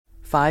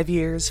5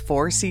 years,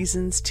 4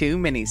 seasons, 2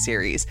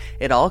 miniseries.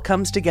 It all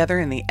comes together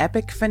in the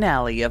epic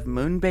finale of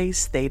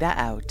Moonbase Theta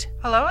Out.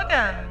 Hello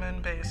again,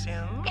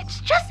 Moonbasians. It's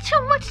just too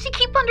much to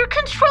keep under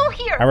control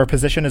here. Our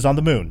position is on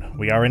the moon.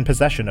 We are in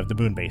possession of the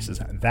moon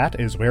bases. That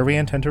is where we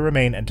intend to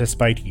remain, and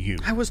despite you.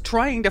 I was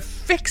trying to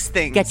fix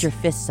things. Get your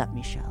fists up,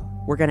 Michelle.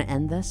 We're gonna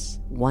end this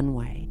one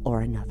way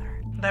or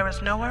another. There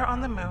is nowhere on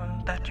the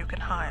moon that you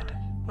can hide.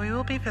 We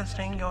will be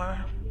visiting your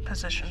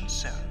position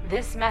soon.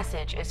 This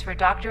message is for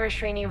Dr.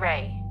 Ashrini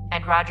Ray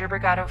and Roger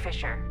Brigado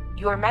Fisher.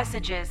 Your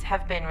messages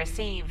have been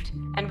received,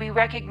 and we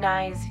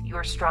recognize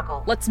your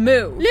struggle. Let's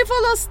move.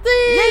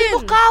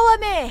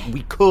 لفلسطين!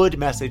 We could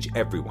message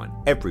everyone,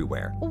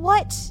 everywhere.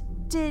 What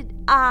did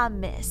I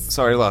miss?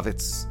 Sorry, love,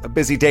 it's a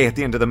busy day at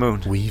the end of the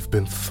moon. We've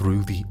been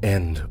through the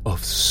end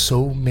of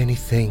so many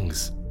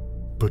things,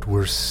 but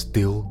we're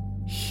still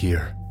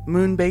here.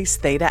 Moonbase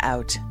Theta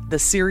Out, the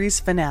series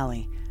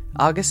finale,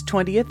 August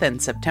 20th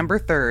and September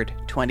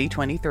 3rd,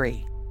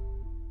 2023.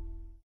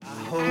 I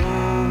hope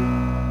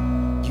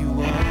you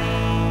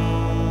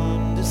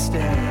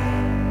understand.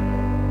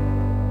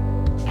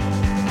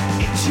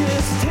 It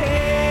just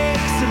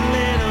takes a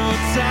little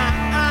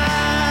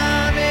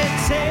time. It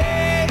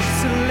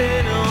takes a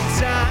little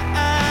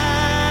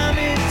time.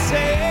 It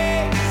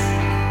takes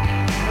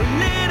a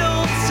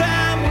little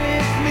time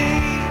with me.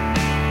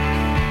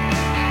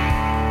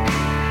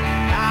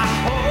 I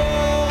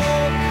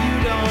hope you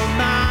don't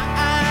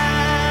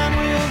mind.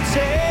 We'll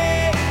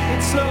take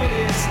it slow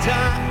this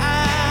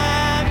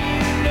time.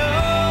 You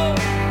know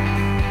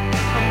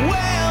I'm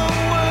well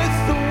worth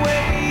the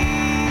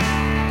wait.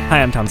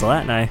 Hi, I'm Tom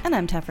Zalatni. And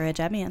I'm Tefera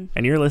Jemian.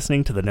 And you're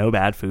listening to the No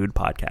Bad Food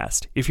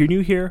Podcast. If you're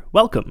new here,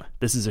 welcome.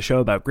 This is a show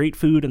about great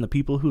food and the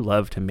people who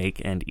love to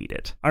make and eat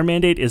it. Our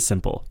mandate is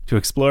simple: to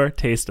explore,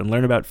 taste, and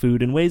learn about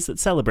food in ways that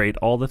celebrate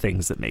all the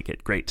things that make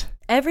it great.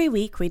 Every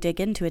week, we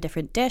dig into a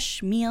different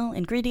dish, meal,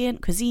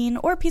 ingredient, cuisine,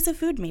 or piece of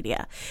food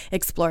media,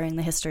 exploring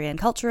the history and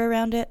culture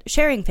around it,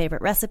 sharing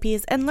favorite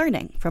recipes, and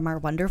learning from our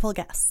wonderful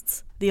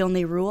guests. The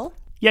only rule?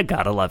 You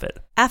gotta love it.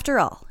 After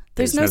all,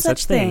 there's no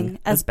such thing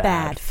as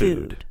bad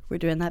food. We're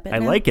doing that bit now? I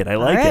like it.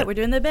 All right, we're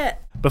doing the bit.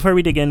 Before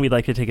we dig in, we'd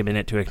like to take a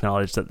minute to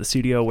acknowledge that the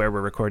studio where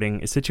we're recording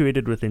is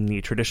situated within the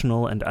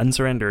traditional and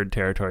unsurrendered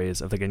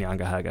territories of the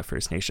Kanien'kehá:ka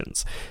First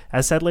Nations.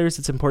 As settlers,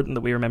 it's important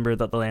that we remember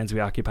that the lands we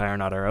occupy are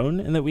not our own,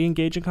 and that we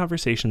engage in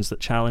conversations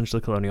that challenge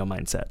the colonial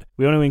mindset.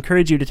 We want to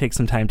encourage you to take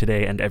some time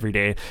today and every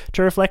day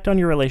to reflect on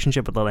your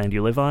relationship with the land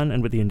you live on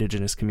and with the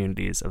indigenous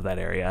communities of that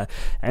area,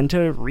 and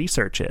to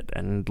research it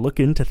and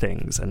look into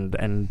things.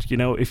 And you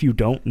know, if you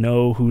don't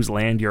know whose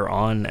land you're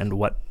on and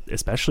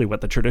especially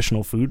what the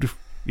traditional food,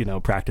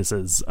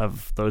 practices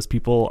of those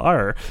people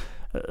are,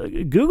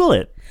 Google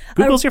it.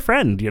 Google's your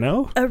friend,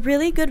 A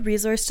really good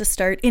resource to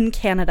start in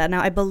Canada.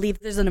 Now, I believe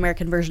there's an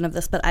American version of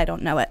this, but I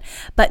don't know it.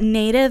 But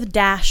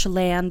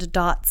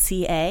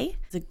native-land.ca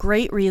is a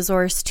great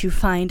resource to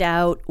find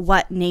out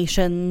what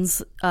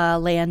nation's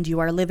land you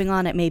are living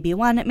on. It may be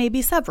one, it may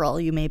be several.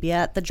 You may be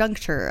at the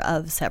juncture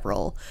of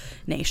several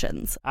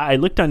nations. I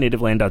looked on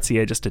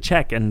nativeland.ca just to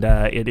check, and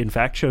it in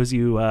fact shows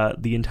you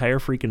the entire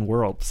freaking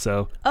world.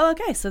 So,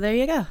 okay, so there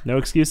you go. No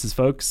excuses,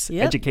 folks.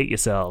 Yep. Educate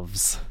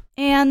yourselves.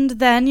 And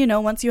then,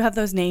 once you have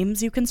those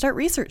names, you can start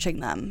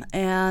researching them.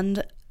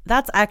 And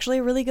that's actually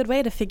a really good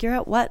way to figure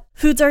out what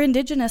foods are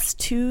indigenous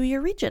to your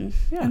region.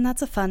 Yeah. And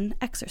that's a fun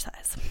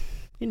exercise.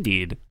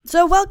 Indeed.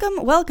 So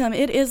welcome.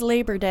 It is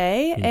Labor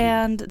Day, Indeed.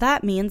 And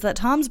that means that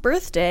Tom's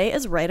birthday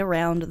is right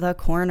around the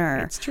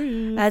corner. It's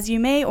true. As you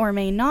may or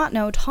may not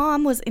know,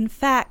 Tom was in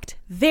fact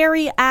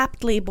very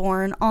aptly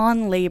born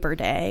on Labor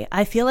Day.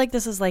 I feel like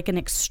this is like an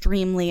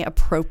extremely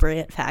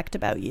appropriate fact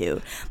about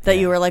you, that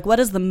you were like, what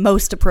is the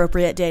most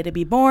appropriate day to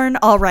be born?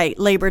 All right,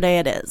 Labor Day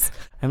it is.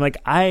 I'm like,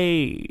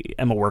 I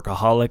am a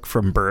workaholic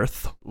from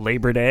birth.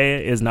 Labor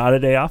Day is not a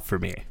day off for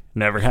me.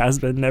 Never has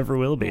been, never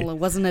will be. Well, it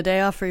wasn't a day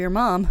off for your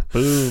mom.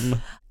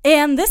 Boom.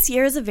 And this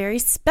year is a very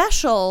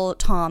special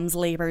Tom's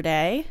Labor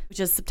Day, which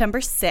is September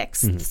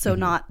 6th. Mm-hmm. So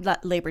not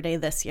Labor Day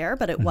this year,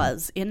 but it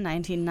was in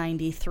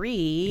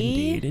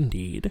 1993.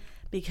 Indeed.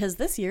 Because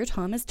this year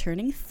Tom is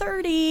turning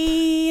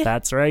 30.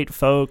 That's right,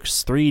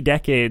 folks. 3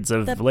 decades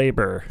of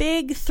labor.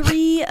 Big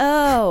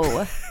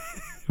 3-0.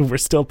 We're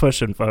still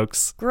pushing,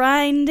 folks.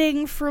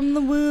 Grinding from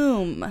the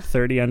womb.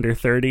 30 under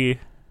 30.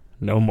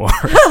 No more.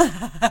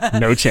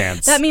 No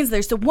chance. That means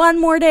there's one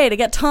more day to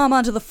get Tom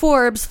onto the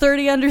Forbes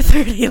 30 under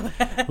 30 list.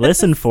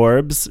 Listen,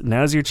 Forbes,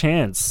 now's your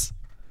chance.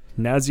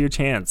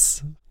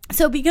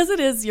 So because it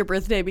is your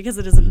birthday, because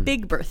it is a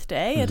big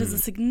birthday, it is a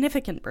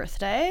significant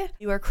birthday,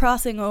 you are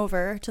crossing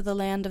over to the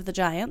land of the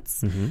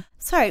giants.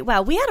 Sorry,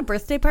 wow, we had a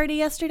birthday party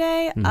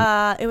yesterday.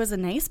 It was a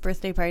nice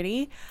birthday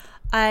party.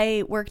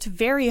 I worked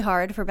very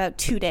hard for about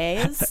 2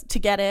 days to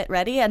get it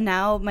ready, and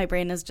now my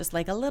brain is just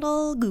like a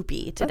little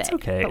goopy today. That's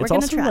okay. But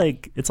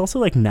It's also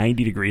like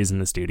 90 degrees in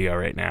the studio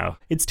right now.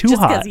 It's too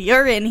just hot. Just because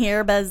you're in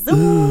here,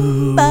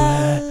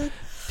 bazooba.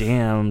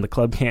 damn, the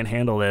club can't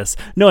handle this.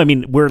 No, I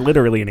mean, we're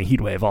literally in a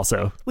heat wave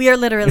also. We are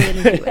literally in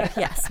a heat wave.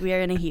 Yes, we are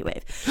in a heat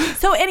wave.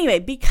 So anyway,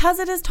 because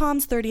it is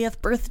Tom's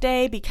 30th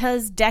birthday,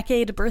 because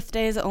decade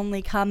birthdays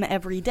only come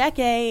every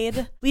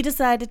decade, we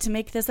decided to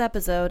make this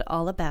episode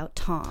all about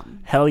Tom.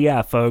 Hell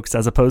yeah, folks,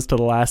 as opposed to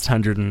the last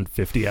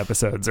 150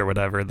 episodes or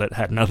whatever that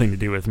had nothing to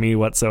do with me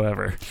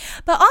whatsoever.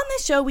 But on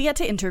this show, we get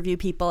to interview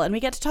people, and we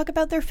get to talk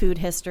about their food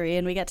history,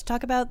 and we get to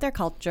talk about their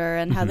culture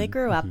and how they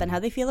grew up and how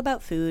they feel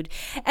about food.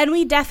 And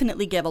we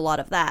definitely give a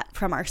lot of that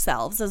from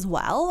ourselves as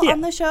well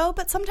on the show,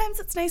 but sometimes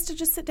it's nice to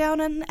just sit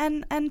down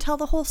and tell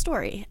the whole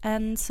story.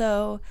 And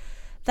so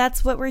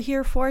that's what we're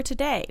here for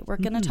today. We're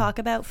going to talk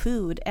about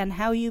food and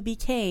how you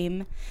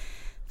became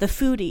the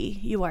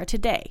foodie you are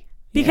today.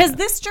 Because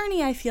this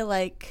journey, I feel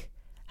like,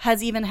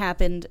 has even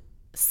happened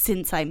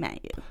since I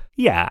met you.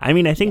 Yeah, I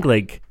mean, I think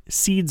like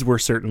seeds were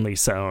certainly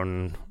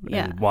sown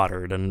and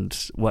watered and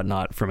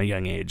whatnot from a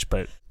young age,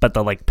 but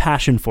the like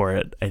passion for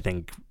it, I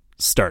think,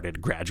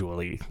 started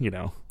gradually,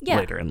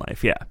 later in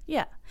life.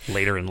 Yeah.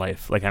 Later in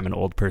life, like I'm an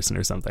old person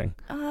or something.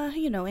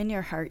 In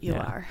your heart you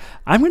are.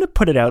 I'm going to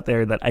put it out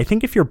there that I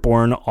think if you're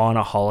born on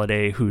a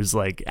holiday whose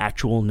like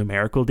actual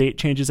numerical date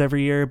changes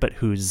every year, but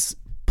whose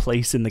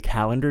place in the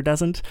calendar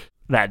doesn't,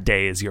 that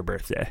day is your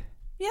birthday.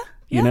 Yeah.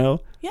 You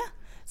know? Yeah.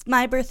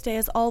 My birthday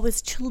is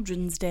always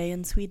Children's Day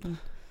in Sweden.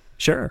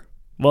 Sure.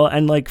 Well,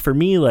 and like for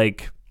me,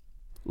 like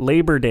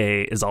Labor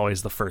Day is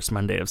always the first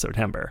Monday of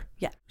September.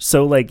 Yeah.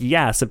 So like,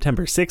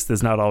 September 6th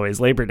is not always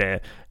Labor Day,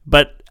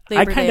 but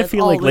Labor I kind Day of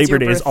feel like Labor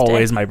Day is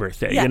always my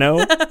birthday, Yeah. you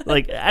know?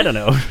 Like, I don't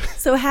know.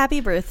 So happy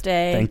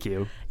birthday. Thank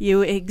you.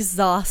 You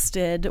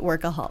exhausted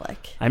workaholic.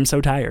 I'm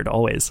so tired,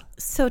 always.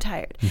 So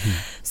tired.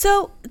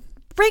 So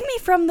bring me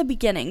from the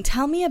beginning.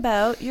 Tell me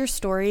about your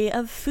story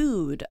of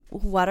food.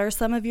 What are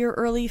some of your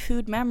early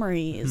food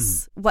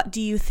memories? What do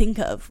you think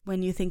of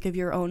when you think of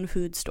your own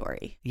food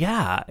story?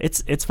 Yeah,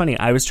 it's funny.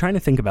 I was trying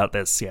to think about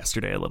this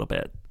yesterday a little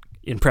bit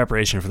in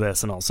preparation for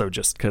this, and also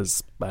just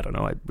because, I don't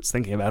know, I was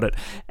thinking about it.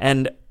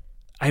 And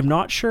I'm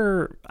not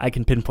sure I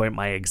can pinpoint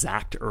my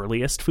exact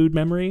earliest food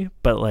memory,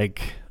 but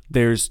like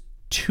there's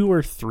 2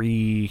 or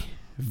 3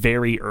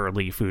 very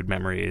early food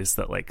memories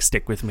that like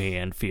stick with me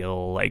and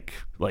feel like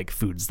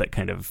foods that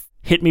kind of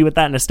hit me with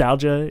that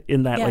nostalgia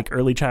in that like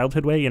early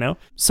childhood way,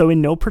 So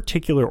in no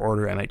particular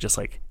order, I might just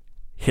like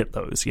hit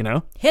those,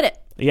 Hit it.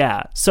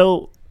 Yeah.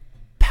 So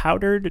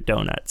powdered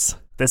donuts.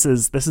 This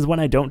is one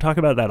I don't talk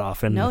about that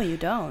often. No, you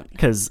don't.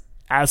 Because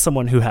as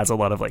someone who has a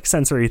lot of like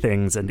sensory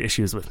things and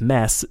issues with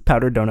mess,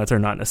 powdered donuts are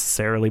not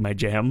necessarily my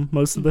jam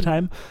most of the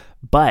time.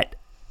 But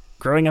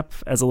growing up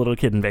as a little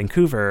kid in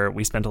Vancouver,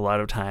 we spent a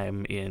lot of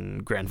time in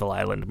Granville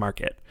Island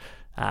Market,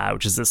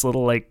 which is this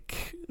little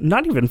like,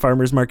 not even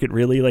farmer's market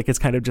really. Like it's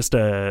kind of just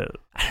I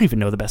don't even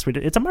know the best way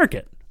to, it's a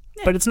market.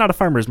 But it's not a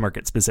farmer's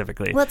market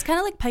specifically. Well, it's kind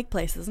of like Pike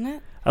Place, isn't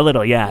it? A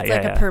little, yeah. It's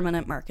like a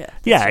permanent market.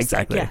 Yeah,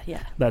 exactly. Like,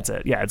 yeah. That's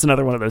it. Yeah, it's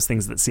another one of those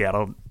things that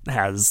Seattle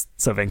has,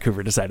 so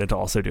Vancouver decided to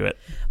also do it.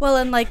 Well,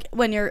 and like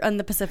when you're in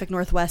the Pacific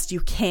Northwest, you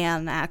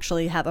can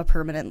actually have a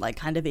permanent like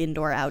kind of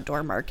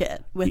indoor-outdoor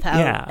market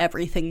without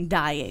everything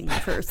dying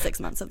for 6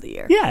 months of the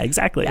year. Yeah,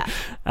 exactly. Yeah.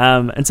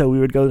 And so we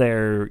would go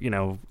there,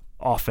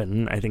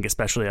 often, I think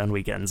especially on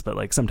weekends, but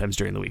like sometimes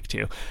during the week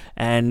too.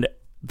 And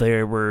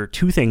there were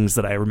 2 things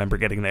that I remember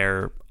getting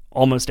there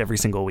almost every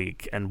single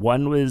week, and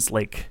one was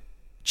like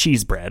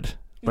cheese bread,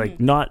 like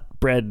not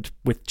bread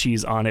with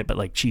cheese on it, but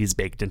like cheese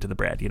baked into the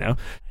bread,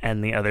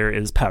 and the other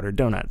is powdered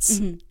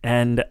donuts.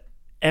 And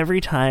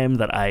every time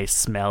that I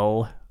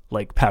smell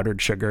like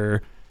powdered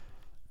sugar,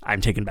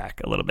 I'm taken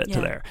back a little bit to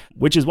there,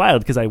 which is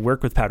wild because I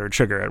work with powdered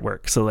sugar at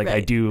work. So like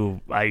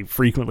I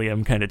frequently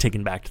am kind of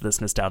taken back to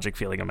this nostalgic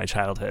feeling of my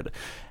childhood.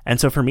 And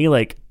so for me,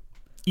 like,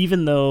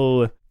 even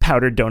though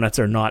powdered donuts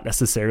are not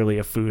necessarily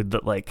a food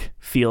that like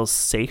feels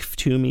safe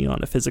to me on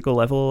a physical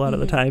level a lot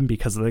of the time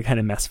because of the kind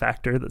of mess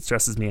factor that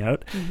stresses me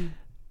out,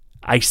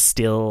 I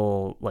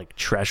still like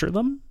treasure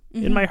them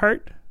in my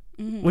heart,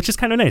 which is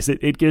kind of nice.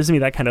 It gives me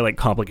that kind of like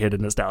complicated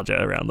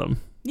nostalgia around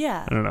them.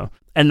 Yeah. I don't know.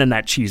 And then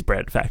that cheese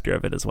bread factor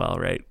of it as well,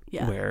 right?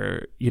 Yeah.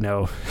 Where,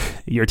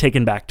 you're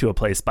taken back to a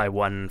place by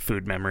one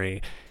food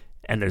memory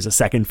and there's a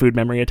second food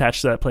memory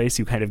attached to that place.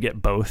 You kind of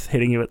get both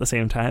hitting you at the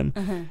same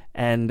time.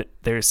 And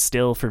there's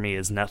still, for me,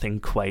 is nothing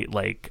quite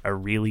like a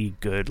really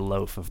good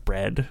loaf of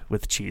bread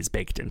with cheese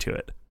baked into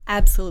it.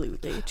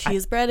 Absolutely.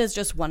 Cheese bread is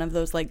just one of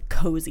those like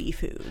cozy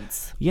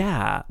foods.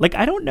 Yeah. Like,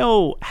 I don't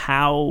know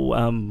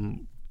how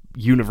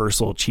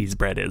universal cheese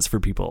bread is for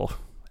people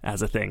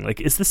as a thing. Like,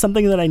 is this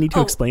something that I need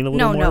to explain a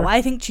little more? No,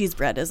 I think cheese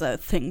bread is a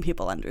thing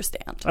people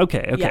understand.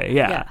 Okay,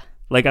 yeah.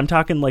 Like, I'm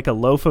talking like a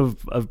loaf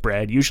of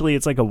bread. Usually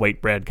it's like a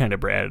white bread kind of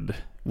bread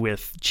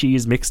with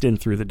cheese mixed in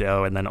through the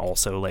dough, and then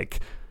also like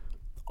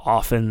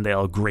often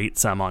they'll grate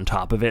some on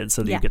top of it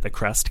so that you get the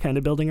crust kind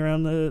of building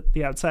around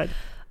the outside.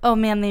 Oh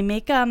man, they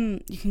make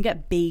you can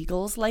get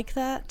bagels like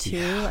that too.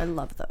 Yeah. I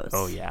love those.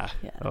 Oh yeah.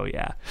 Oh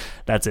yeah.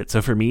 That's it.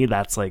 So for me,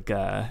 that's like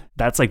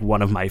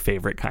one of my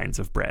favorite kinds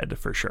of bread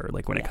for sure.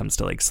 Like when it comes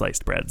to like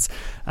sliced breads,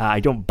 I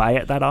don't buy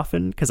it that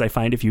often because I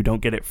find if you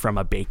don't get it from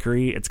a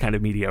bakery, it's kind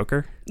of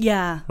mediocre.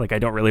 Yeah. Like I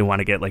don't really want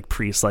to get like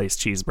pre-sliced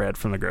cheese bread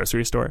from the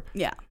grocery store.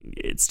 Yeah.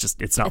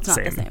 It's not the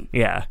same.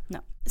 Yeah.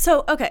 No.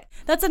 So, okay,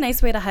 that's a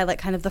nice way to highlight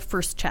kind of the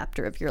first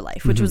chapter of your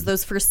life, which was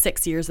those first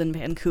 6 years in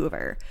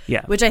Vancouver.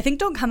 Yeah. Which I think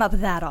don't come up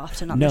that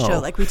often on the show.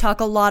 Like, we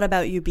talk a lot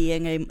about you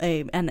being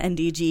an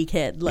NDG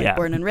kid, like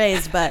born and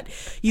raised, but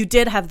you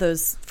did have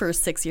those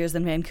first 6 years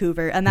in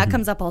Vancouver, and that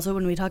comes up also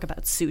when we talk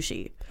about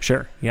sushi.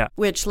 Sure, yeah.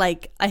 Which,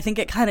 like, I think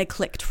it kind of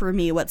clicked for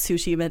me what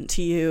sushi meant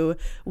to you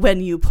when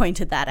you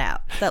pointed that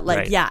out. That,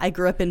 like, yeah, I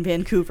grew up in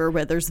Vancouver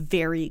where there's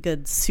very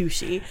good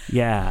sushi.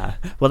 Yeah.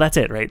 Well, that's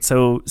it, right?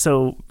 So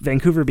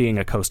Vancouver being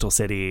a coastal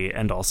city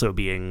and also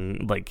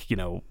being like, you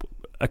know,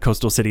 a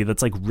coastal city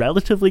that's like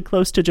relatively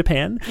close to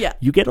Japan,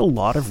 you get a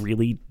lot of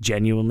really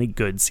genuinely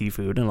good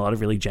seafood and a lot of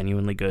really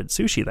genuinely good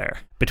sushi there.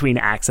 Between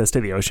access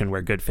to the ocean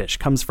where good fish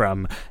comes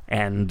from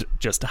and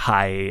just a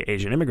high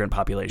Asian immigrant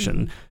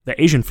population,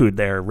 the Asian food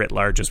there writ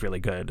large is really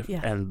good,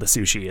 and the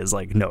sushi is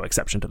like no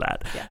exception to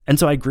that. And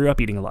so I grew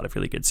up eating a lot of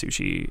really good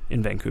sushi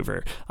in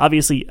Vancouver.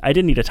 Obviously, I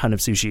didn't eat a ton of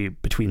sushi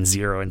between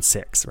 0 and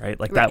 6, right?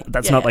 Like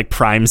that's not like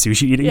prime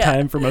sushi eating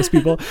time for most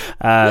people.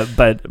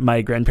 But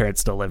my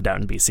grandparents still lived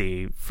out in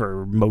BC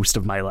for most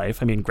of my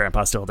life. I mean,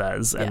 Grandpa still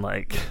does, and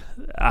like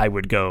I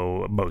would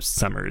go most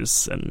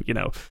summers and, you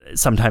know,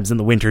 sometimes in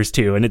the winters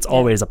too, and it's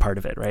always a part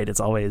of it, right? It's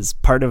always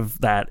part of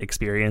that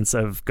experience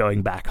of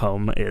going back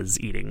home is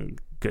eating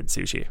good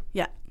sushi.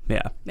 Yeah.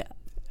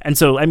 And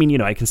so, I mean, you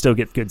know, I can still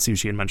get good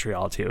sushi in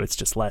Montreal too. It's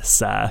just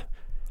less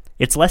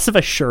of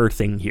a sure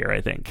thing here,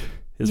 I think,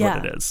 is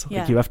what it is.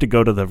 Like you have to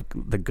go to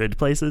the good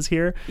places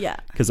here. Yeah.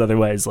 Because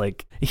otherwise,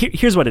 like,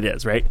 here's what it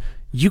is, right?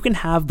 You can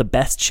have the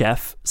best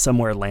chef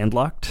somewhere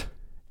landlocked,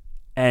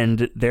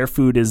 and their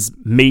food is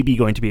maybe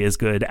going to be as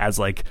good as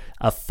like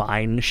a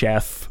fine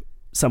chef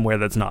somewhere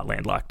that's not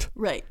landlocked.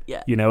 Right.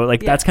 Yeah. You know,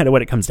 like that's kind of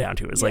what it comes down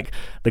to is like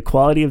the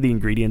quality of the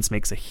ingredients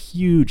makes a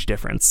huge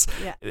difference.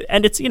 Yeah.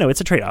 And it's, you know, it's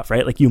a trade-off,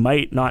 right? Like you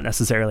might not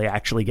necessarily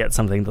actually get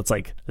something that's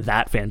like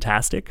that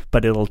fantastic,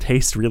 but it'll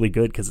taste really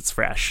good because it's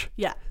fresh.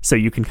 Yeah. So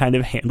you can kind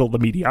of handle the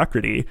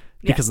mediocrity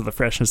because of the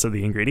freshness of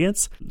the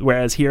ingredients.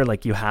 Whereas here,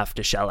 like you have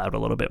to shell out a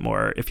little bit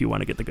more if you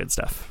want to get the good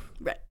stuff.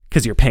 Right.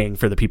 Because you're paying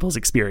for the people's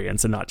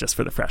experience and not just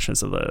for the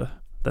freshness of the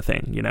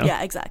thing, you know?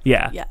 Yeah, exactly.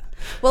 Yeah.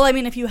 Well, I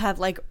mean, if you have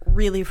like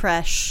really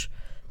fresh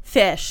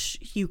fish,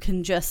 you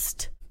can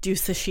just do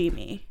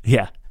sashimi.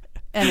 Yeah.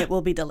 And it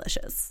will be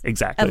delicious.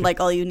 Exactly. And like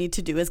all you need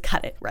to do is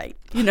cut it right,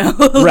 you know?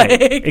 Right,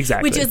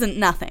 exactly. Which isn't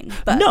nothing.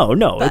 But,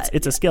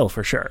 it's a skill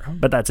for sure.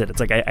 But that's it. It's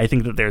like I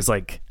think that there's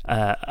like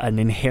an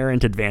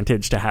inherent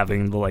advantage to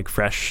having the like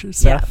fresh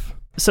stuff. Yeah.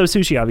 So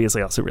sushi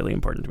obviously also really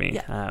important to me.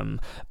 Yeah.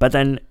 But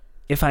then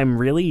if I'm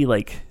really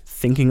like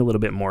thinking a little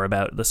bit more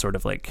about the sort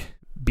of like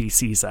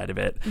BC side of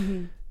it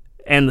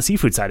and the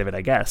seafood side of it,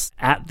 I guess,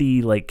 at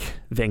the like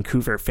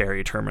Vancouver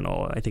ferry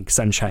terminal, I think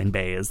Sunshine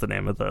Bay is the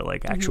name of the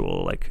like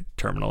actual like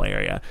terminal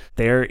area.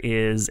 There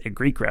is a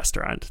Greek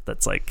restaurant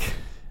that's like,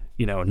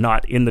 you know,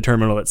 not in the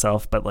terminal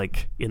itself, but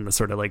like in the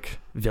sort of like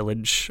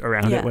village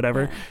around it,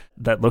 whatever,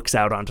 that looks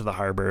out onto the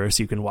harbor.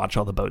 So you can watch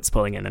all the boats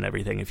pulling in and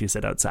everything if you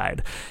sit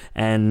outside.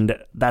 And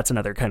that's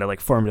another kind of like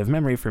formative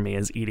memory for me,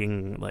 is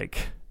eating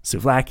like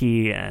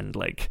souvlaki and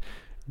like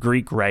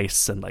Greek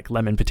rice and like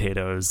lemon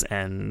potatoes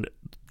and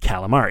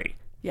calamari.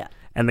 Yeah.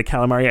 And the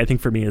calamari, I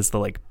think for me is the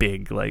like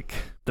big, like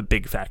the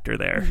big factor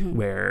there,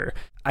 where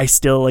I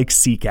still like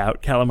seek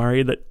out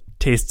calamari that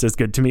tastes as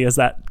good to me as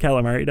that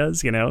calamari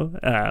does, you know?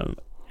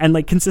 And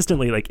like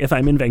consistently, like if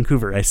I'm in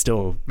Vancouver, I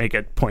still make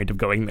a point of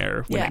going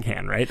there when I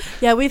can, right?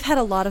 Yeah, we've had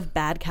a lot of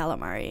bad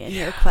calamari in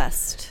your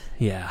quest.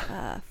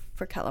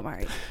 For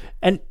calamari.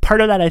 And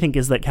part of that, I think,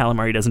 is that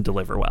calamari doesn't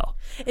deliver well.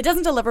 It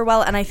doesn't deliver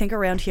well, and I think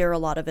around here a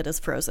lot of it is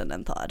frozen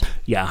and thawed.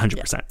 Yeah,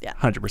 100%. Yeah,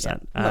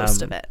 100%.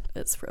 Most of it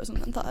is frozen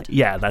and thawed.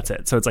 Yeah, that's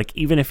it. So it's like,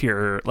 even if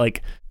you're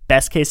like,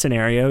 best case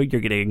scenario,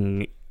 you're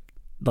getting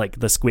like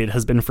the squid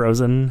has been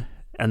frozen,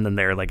 and then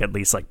they're like at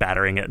least like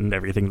battering it and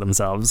everything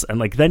themselves, and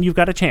like then you've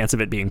got a chance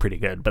of it being pretty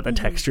good, but the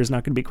texture is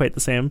not going to be quite the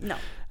same.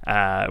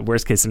 No.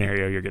 Worst case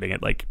scenario, you're getting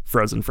it like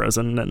frozen,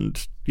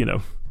 and you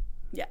know,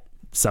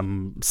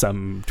 some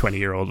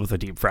 20-year-old with a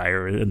deep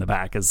fryer in the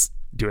back is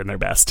doing their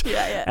best.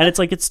 And it's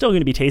like, it's still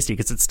going to be tasty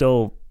because it's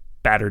still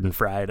battered and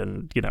fried,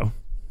 and you know,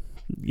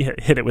 you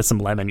hit it with some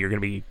lemon, you're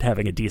going to be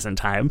having a decent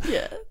time.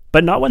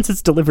 But not once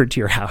it's delivered to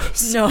your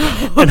house. No.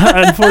 And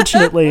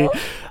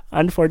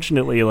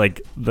unfortunately,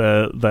 like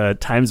the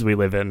times we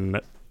live in,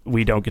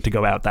 we don't get to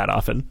go out that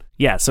often.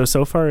 Yeah,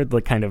 so far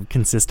the kind of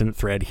consistent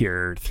thread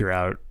here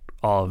throughout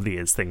all of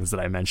these things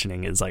that I'm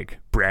mentioning is like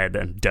bread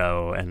and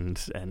dough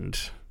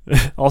and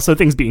Also,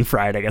 things being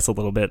fried, I guess, a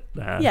little bit.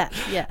 Yeah.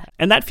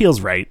 And that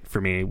feels right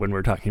for me when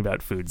we're talking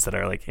about foods that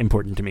are like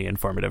important to me,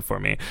 informative for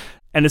me.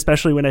 And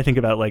especially when I think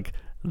about like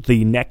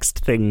the next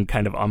thing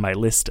kind of on my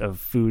list of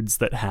foods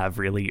that have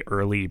really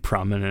early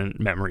prominent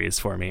memories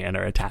for me and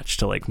are attached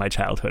to like my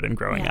childhood and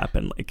growing up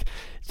and like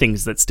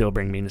things that still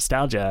bring me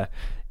nostalgia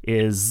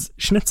is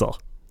schnitzel.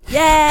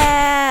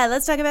 Yeah,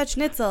 let's talk about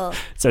schnitzel.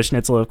 So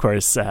schnitzel, of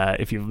course,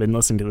 if you've been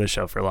listening to the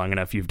show for long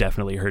enough, you've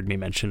definitely heard me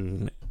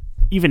mention,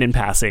 even in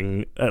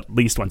passing, at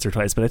least once or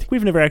twice, but I think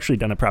we've never actually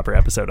done a proper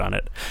episode on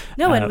it.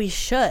 No, and we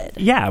should.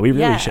 Yeah, we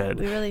really should.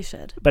 We really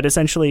should. But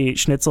essentially,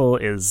 schnitzel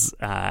is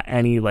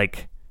any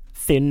like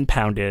thin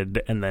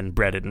pounded and then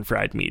breaded and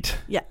fried meat.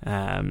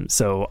 Yeah.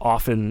 So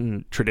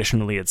often,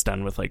 traditionally, it's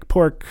done with like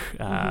pork,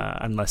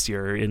 unless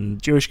you're in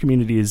Jewish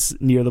communities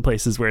near the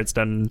places where it's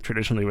done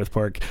traditionally with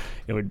pork.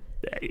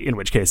 In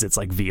which case it's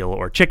like veal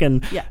or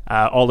chicken,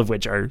 all of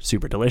which are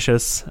super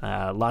delicious.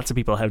 Lots of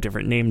people have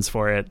different names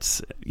for it.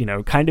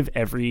 Kind of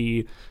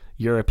every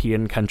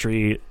European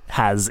country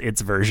has its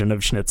version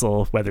of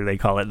schnitzel, whether they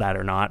call it that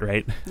or not,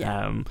 right?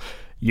 Yeah.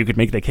 You could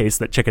make the case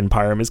that chicken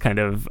parm is kind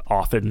of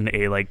often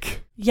a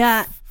like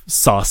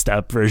sauced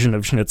up version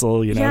of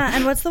schnitzel, Yeah,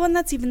 and what's the one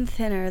that's even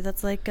thinner?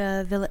 That's like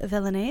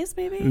Villainese,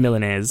 maybe?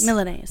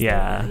 Milanese.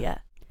 Yeah.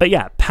 But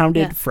yeah,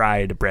 pounded,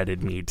 fried,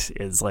 breaded meat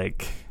is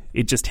like...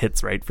 It just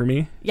hits right for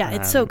me. Yeah,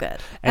 it's so good.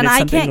 And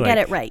I can't get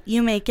it right.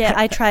 You make it.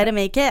 I try to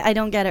make it. I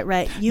don't get it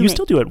right. You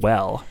still do it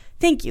well.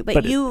 Thank you.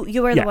 But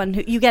you are the one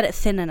who... You get it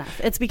thin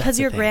enough. It's because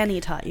your granny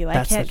taught you.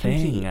 I can't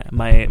compete.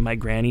 My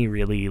granny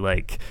really,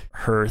 like,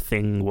 her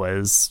thing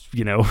was,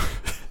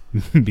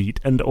 meat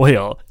and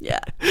oil. Yeah.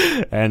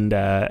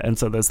 And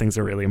so those things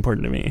are really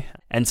important to me.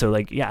 And so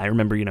like, I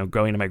remember,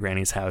 going to my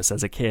granny's house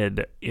as a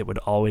kid, it would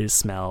always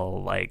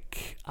smell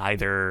like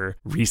either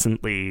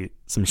recently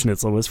some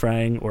schnitzel was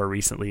frying or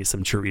recently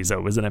some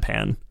chorizo was in a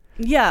pan.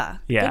 Yeah.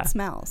 Good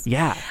smells.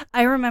 Yeah.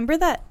 I remember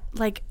that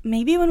like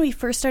maybe when we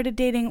first started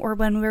dating or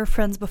when we were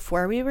friends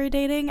before we were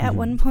dating at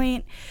one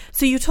point.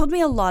 So you told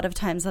me a lot of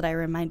times that I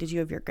reminded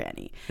you of your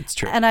granny. It's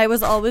true. And I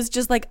was always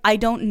just like, I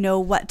don't know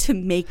what to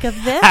make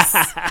of this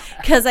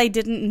because I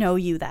didn't know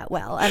you that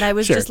well. And I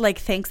was just like,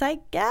 thanks, I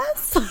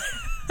guess.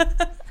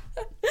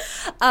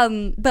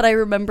 But I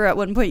remember at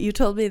one point you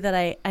told me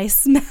that I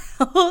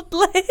smelled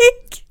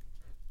like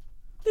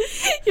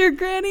your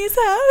granny's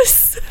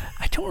house.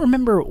 I don't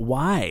remember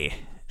why.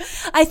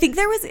 I think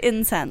there was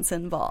incense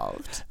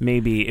involved.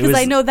 Maybe. Because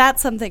I know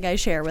that's something I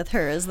share with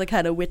her is the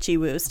kind of witchy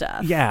woo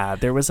stuff. Yeah,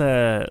 there was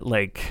a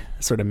like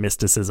sort of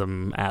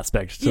mysticism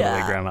aspect to the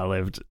way grandma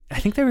lived. I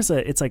think there was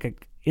it's like a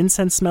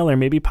incense smell or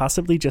maybe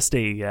possibly just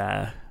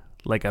a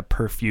like a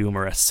perfume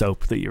or a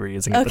soap that you were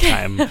using at the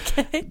time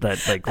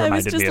that like reminded me of her. I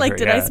was just like,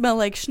 did I smell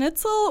like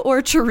schnitzel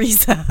or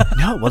chorizo?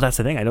 No, well, that's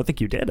the thing. I don't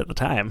think you did at the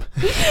time.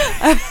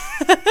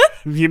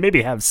 You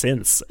maybe have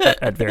since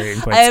at varying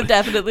points. I have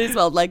definitely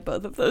smelled like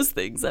both of those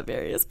things at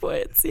various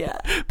points, yeah.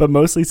 But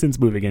mostly since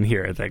moving in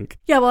here, I think.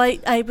 Yeah, well,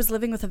 I was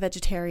living with a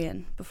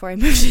vegetarian before I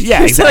moved in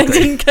here, exactly. So I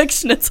didn't cook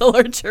schnitzel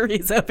or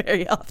chorizo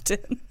very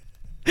often.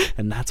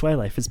 And that's why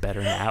life is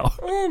better now.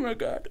 Oh my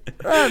god.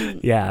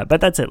 Yeah,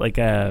 but that's it. Like,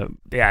 I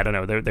don't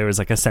know. There was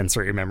like a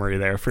sensory memory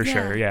there for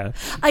sure. Yeah.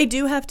 I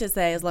do have to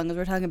say, as long as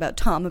we're talking about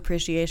Tom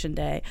Appreciation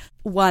Day,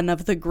 one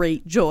of the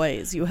great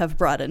joys you have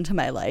brought into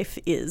my life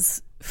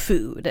is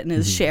food and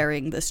is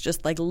sharing this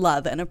just like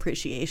love and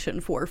appreciation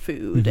for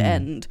food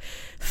and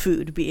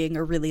food being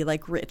a really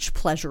like rich,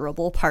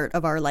 pleasurable part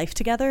of our life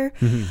together,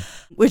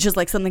 which is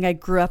like something I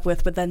grew up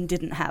with but then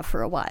didn't have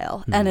for a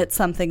while. And it's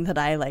something that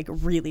I like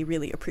really,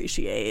 really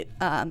appreciate.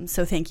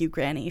 So thank you,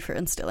 Granny, for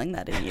instilling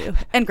that in you.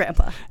 And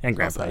Grandpa. And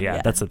Grandpa,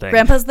 also, that's the thing.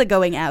 Grandpa's the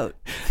going out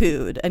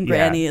food and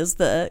Granny is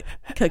the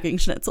cooking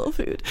schnitzel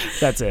food.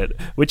 That's it.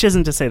 Which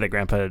isn't to say that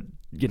Grandpa,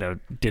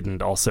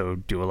 didn't also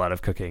do a lot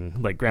of cooking.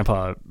 Like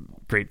Grandpa,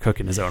 great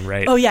cook in his own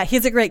right. Oh yeah,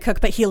 he's a great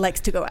cook, but he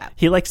likes to go out.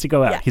 He's a party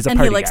guy.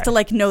 And he likes to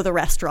like know the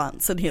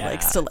restaurants and he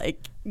likes to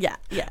like, yeah.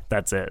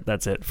 That's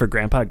it. For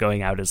Grandpa,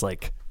 going out is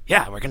like,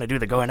 yeah, we're going to do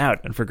the going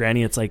out. And for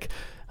Granny, it's like,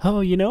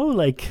 oh,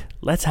 like,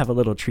 let's have a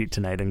little treat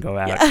tonight and go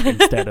out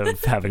instead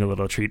of having a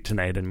little treat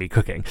tonight and me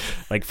cooking.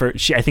 Like,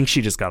 I think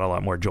she just got a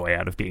lot more joy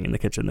out of being in the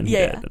kitchen than he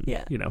did.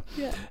 And,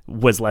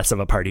 was less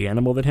of a party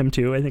animal than him,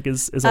 too, I think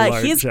is a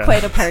large... He's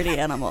quite a party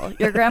animal.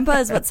 Your grandpa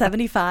is,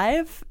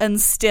 75? And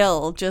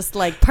still just,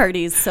 like,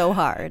 parties so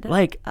hard.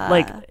 Like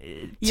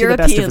Europeans, to the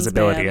best of his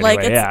ability, man.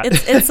 Anyway,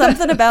 like, it's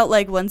something about,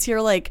 like, once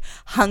you're, like,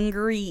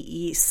 hungry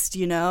east,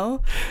 Yeah.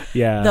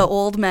 The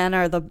old men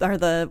are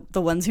the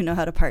ones who know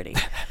how to party.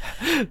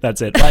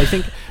 That's it.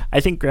 Well, I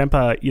think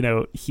Grandpa,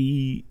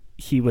 he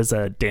was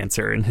a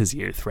dancer in his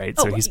youth, right?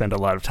 So he spent a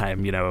lot of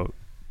time,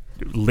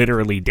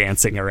 literally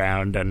dancing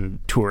around and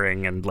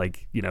touring and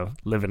like,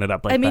 living it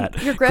up like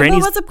that. Your grandpa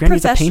was a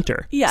Granny's a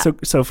painter. Yeah.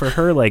 So for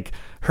her, like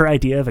her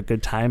idea of a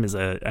good time is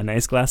a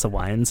nice glass of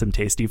wine, some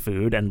tasty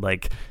food, and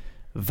like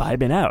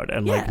vibing out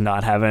and like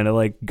not having to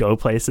like go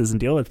places and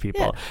deal with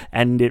people.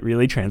 And it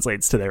really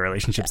translates to their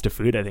relationships to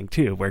food, I think,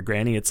 too, where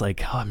Granny, it's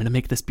like, oh, I'm going to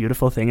make this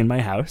beautiful thing in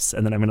my house,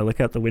 and then I'm going to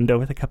look out the window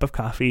with a cup of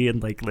coffee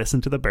and like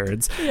listen to the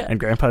birds. And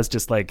Grandpa's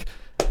just like,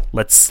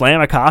 let's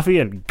slam a coffee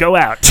and go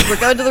out. We're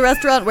going to the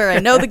restaurant where I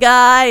know the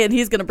guy and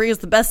he's going to bring us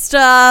the best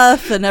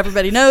stuff and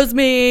everybody knows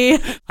me.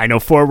 I know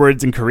 4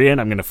 words in Korean.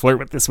 I'm going to flirt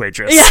with this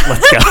waitress.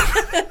 Let's go.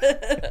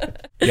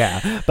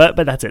 But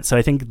that's it. So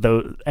I think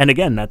though, and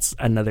again, that's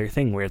another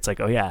thing where it's like,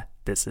 oh yeah,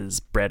 this is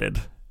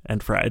breaded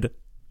and fried.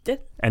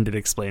 And it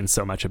explains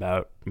so much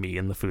about me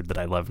and the food that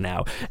I love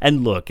now.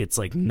 And look, it's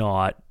like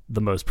not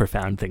the most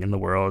profound thing in the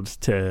world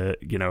to,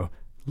 you know,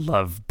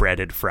 love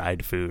breaded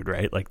fried food,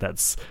 right? Like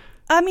that's...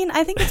 I mean,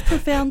 I think it's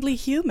profoundly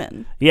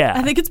human. Yeah.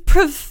 I think it's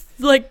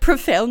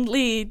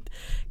profoundly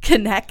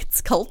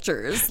connects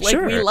cultures. Like,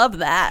 we love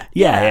that.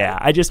 Yeah.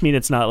 I just mean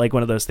it's not like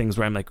one of those things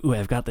where I'm like, ooh,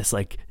 I've got this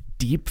like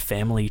deep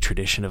family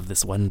tradition of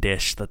this one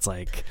dish that's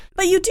like...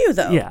 But you do,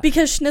 though,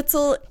 because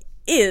schnitzel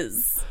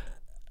is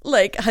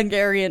like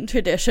Hungarian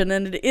tradition,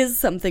 and it is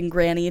something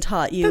Granny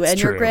taught you. That's and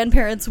true. Your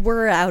grandparents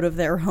were out of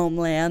their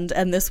homeland,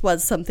 and this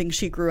was something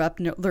she grew up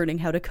learning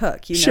how to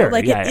cook. You know,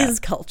 like it is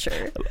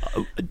culture.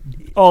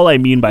 All I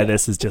mean by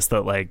this is just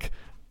that, like,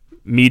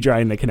 me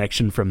drawing the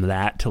connection from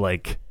that to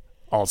like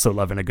also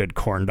loving a good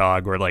corn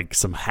dog or like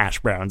some hash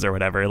browns or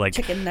whatever, like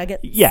chicken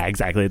nuggets. Yeah,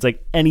 exactly. It's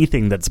like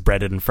anything that's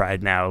breaded and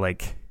fried now,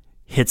 like,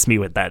 hits me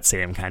with that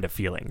same kind of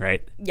feeling,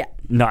 right? Yeah.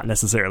 Not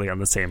necessarily on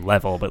the same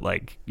level, but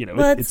like, you know,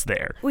 it's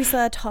there. We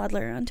saw a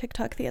toddler on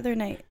TikTok the other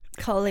night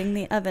calling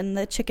the oven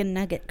the chicken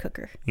nugget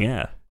cooker.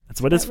 Yeah. That's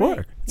what it's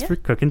for. It's for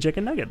cooking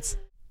chicken nuggets.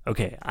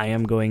 Okay, I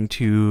am going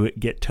to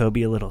get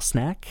Toby a little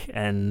snack,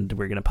 and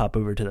we're going to pop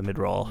over to the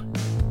mid-roll.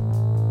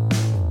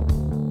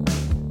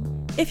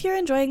 If you're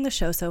enjoying the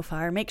show so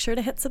far, make sure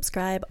to hit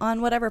subscribe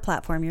on whatever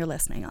platform you're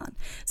listening on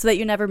so that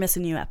you never miss a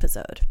new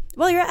episode.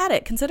 While you're at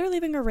it, consider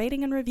leaving a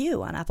rating and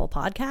review on Apple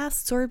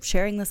Podcasts or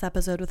sharing this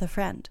episode with a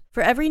friend.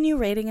 For every new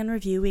rating and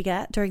review we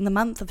get during the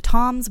month of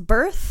Tom's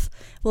birth,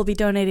 we'll be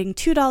donating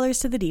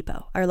 $2 to the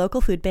Depot, our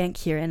local food bank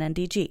here in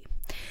NDG.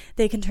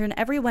 They can turn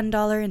every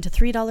 $1 into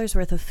 $3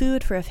 worth of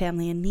food for a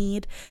family in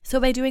need. So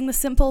by doing the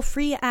simple,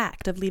 free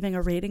act of leaving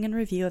a rating and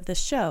review of this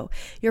show,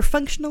 you're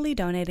functionally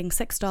donating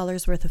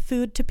 $6 worth of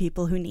food to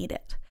people who need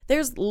it.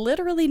 There's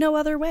literally no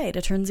other way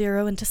to turn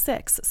 0 into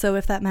 6, so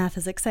if that math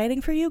is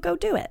exciting for you, go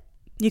do it.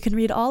 You can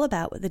read all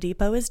about what the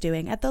Depot is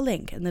doing at the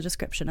link in the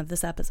description of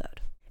this episode.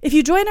 If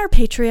you join our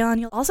Patreon,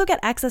 you'll also get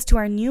access to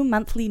our new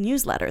monthly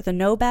newsletter, the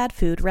No Bad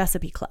Food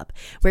Recipe Club,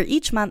 where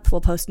each month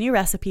we'll post new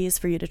recipes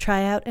for you to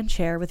try out and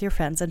share with your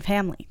friends and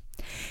family.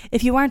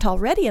 If you aren't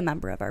already a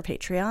member of our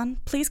Patreon,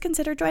 please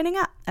consider joining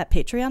up at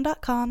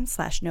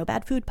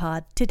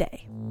patreon.com/nobadfoodpod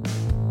today.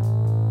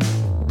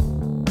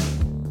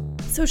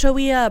 So shall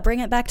we bring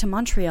it back to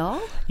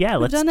Montreal? Yeah,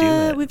 let's do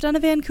it. We've done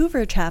a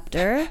Vancouver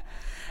chapter.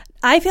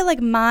 I feel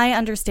like my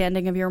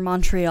understanding of your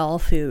Montreal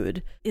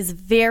food is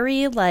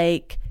very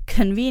like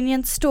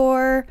convenience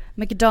store,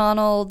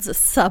 McDonald's,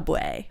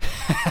 Subway.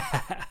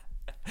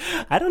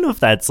 I don't know if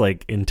that's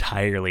like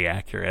entirely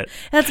accurate.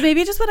 That's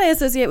maybe just what I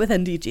associate with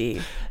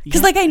NDG.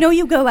 Because like I know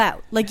you go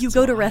out, like you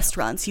go to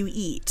restaurants, you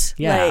eat.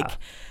 Yeah. Like,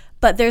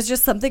 but there's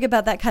just something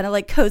about that kind of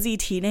like cozy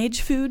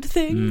teenage food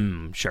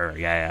thing. Sure,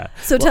 yeah.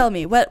 So tell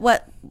me,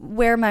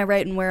 where am I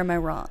right and where am I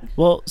wrong?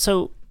 Well,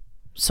 so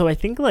I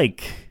think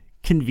like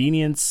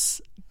convenience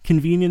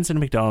and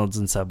McDonald's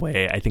and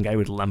Subway, I think I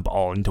would lump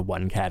all into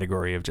one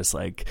category of just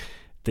like,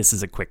 this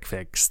is a quick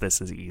fix,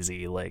 this is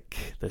easy,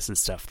 like this is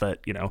stuff that,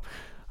 you know,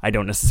 I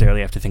don't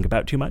necessarily have to think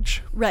about too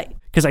much. Right.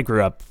 Because I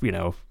grew up, you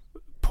know,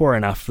 poor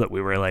enough that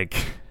we were like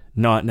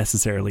not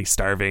necessarily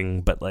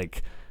starving, but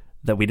like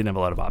that we didn't have a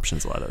lot of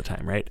options a lot of the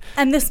time, right?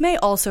 And this may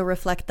also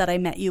reflect that I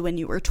met you when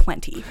you were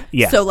 20.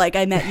 Yeah. So like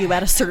I met you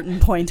at a certain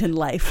point in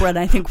life when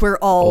I think we're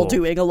all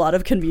doing a lot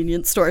of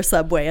convenience store,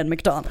 Subway, and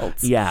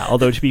McDonald's. Yeah,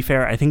 although to be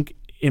fair, I think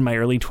in my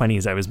early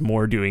 20s I was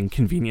more doing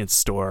convenience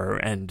store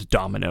and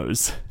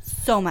Domino's.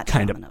 So much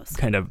Domino's.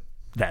 Kind of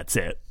that's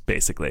it,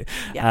 basically.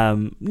 Yeah.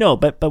 No,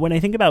 but when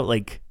I think about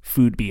like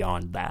food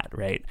beyond that,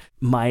 right?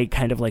 My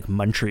kind of like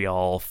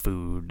Montreal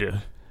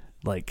food,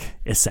 like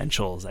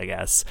essentials, I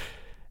guess.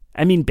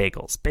 I mean,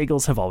 bagels.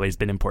 Bagels have always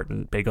been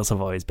important. Bagels have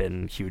always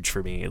been huge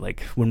for me. Like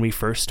when we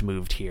first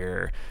moved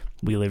here,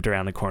 we lived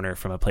around the corner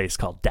from a place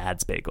called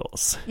Dad's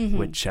Bagels,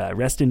 which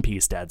rest in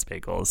peace, Dad's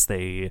Bagels.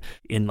 They,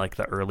 in like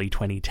the early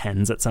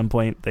 2010s at some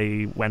point,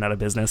 they went out of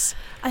business.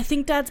 I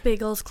think Dad's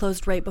Bagels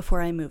closed right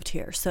before I moved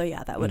here. So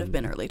yeah, that would have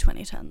been early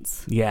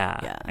 2010s.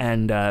 Yeah.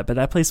 And, but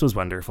that place was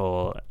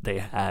wonderful. They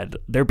had,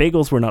 their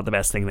bagels were not the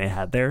best thing they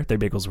had there. Their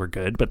bagels were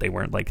good, but they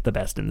weren't like the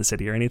best in the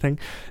city or anything.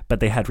 But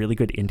they had really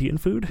good Indian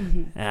food,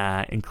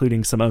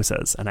 including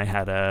samosas. And I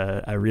had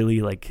a really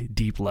like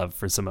deep love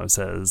for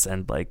samosas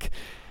and like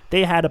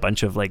they had a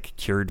bunch of like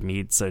cured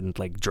meats and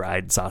like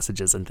dried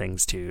sausages and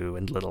things too,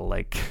 and little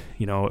like,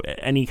 you know,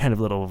 any kind of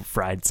little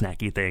fried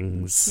snacky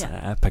things,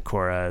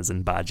 pakoras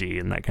and bhaji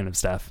and that kind of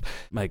stuff.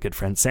 My good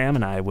friend Sam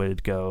and I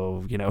would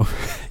go, you know,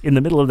 in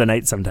the middle of the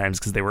night sometimes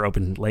because they were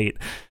open late.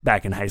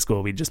 Back in high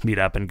school, we'd just meet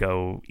up and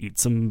go eat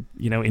some,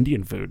 you know,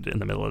 Indian food in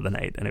the middle of the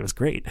night, and it was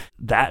great.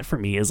 That for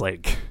me is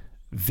like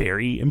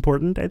very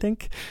important, I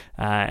think,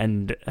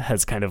 and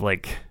has kind of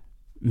like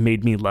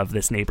made me love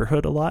this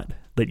neighborhood a lot,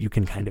 that you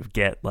can kind of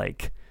get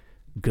like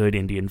good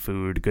Indian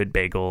food, good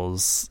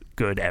bagels,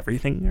 good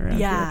everything around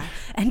here.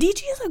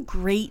 NDG is a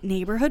great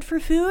neighborhood for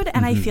food,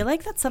 and I feel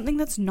like that's something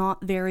that's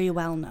not very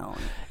well known.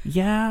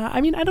 Yeah,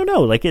 I mean, I don't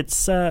know. Like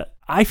it's,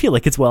 I feel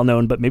like it's well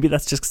known, but maybe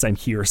that's just because I'm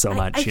here so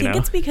much. I think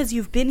it's because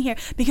you've been here.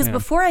 Because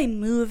before I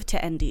moved to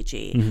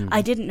NDG,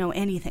 I didn't know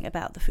anything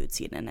about the food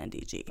scene in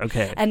NDG.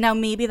 Okay. And now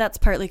maybe that's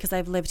partly because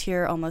I've lived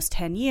here almost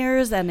 10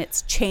 years and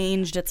it's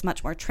changed. It's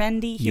much more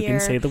trendy here. You can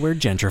say the word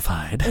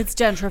gentrified. It's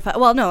gentrified.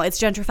 Well, no, it's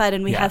gentrified,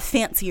 and we have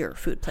fancier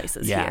food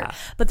places here.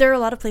 But there are a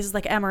lot of places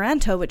like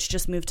Amaranto, which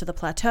just moved to the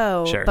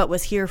plateau, but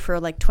was here for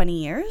like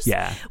 20 years.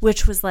 Yeah.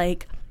 Which was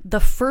like the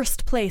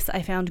first place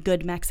I found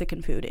good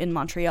Mexican food in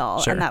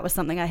Montreal. And that was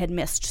something I had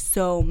missed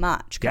so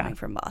much coming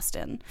from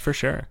Boston. For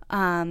sure.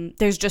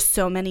 There's just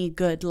so many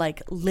good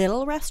like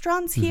little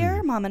restaurants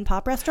here, mom and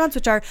pop restaurants,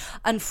 which are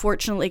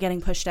unfortunately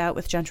getting pushed out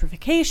with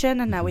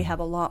gentrification. And now we have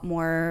a lot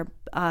more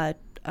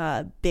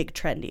big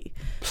trendy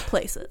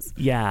places.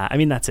 Yeah, I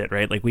mean, that's it,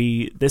 right? Like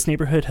this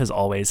neighborhood has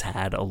always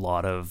had a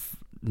lot of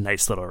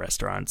nice little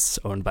restaurants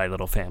owned by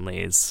little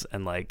families,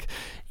 and like,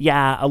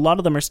 yeah, a lot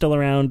of them are still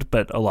around,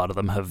 but a lot of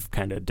them have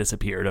kind of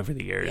disappeared over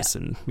the years,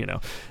 and you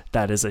know,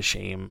 that is a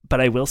shame. But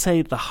I will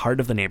say the heart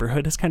of the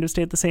neighborhood has kind of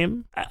stayed the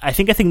same. I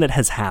think a thing that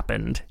has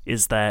happened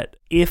is that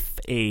if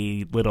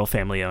a little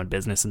family-owned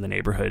business in the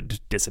neighborhood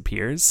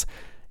disappears,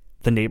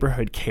 the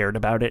neighborhood cared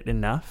about it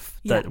enough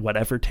that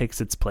whatever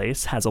takes its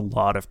place has a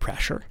lot of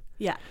pressure.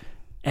 Yeah.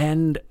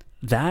 And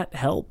that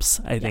helps,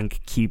 I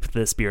think, keep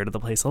the spirit of the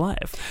place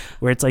alive.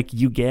 Where it's like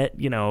you get,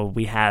 you know,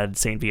 we had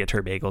St.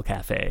 Viateur Bagel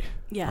Cafe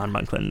on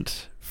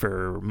Monkland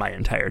for my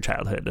entire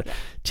childhood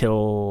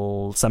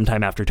till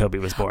sometime after Toby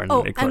was born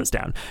and it closed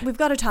down. We've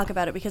got to talk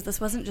about it because this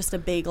wasn't just a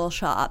bagel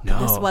shop. No.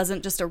 This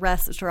wasn't just a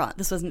restaurant.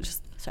 This wasn't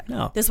just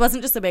This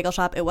wasn't just a bagel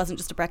shop. It wasn't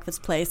just a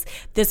breakfast place.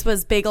 This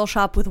was bagel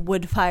shop with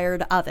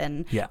wood-fired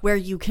oven where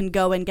you can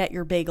go and get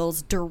your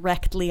bagels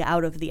directly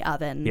out of the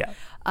oven.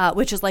 Yeah.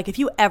 Which is like, if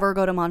you ever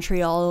go to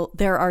Montreal,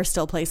 there are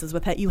still places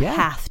with that. You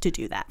have to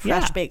do that.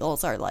 Fresh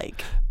bagels are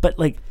like... But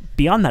like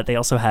beyond that, they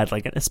also had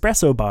like an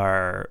espresso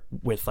bar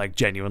with like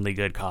genuinely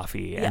good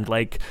coffee and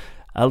like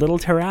a little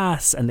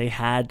terrace, and they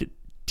had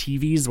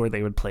TVs where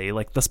they would play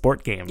like the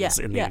sport games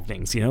in the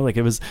evenings, you know, like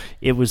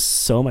it was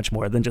so much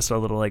more than just a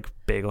little like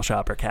bagel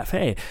shop or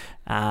cafe.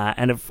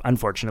 And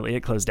unfortunately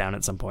it closed down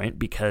at some point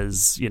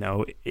because, you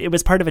know, it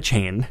was part of a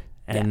chain,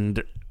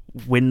 and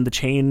when the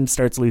chain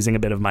starts losing a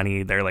bit of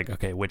money, they're like,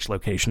 okay, which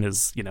location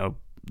is, you know,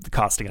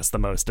 costing us the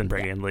most and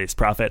bringing in the least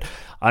profit?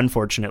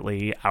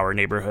 Unfortunately, our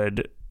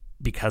neighborhood,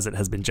 because it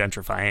has been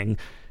gentrifying,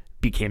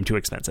 became too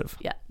expensive.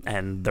 Yeah.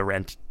 And the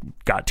rent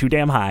got too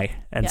damn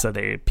high. And so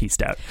they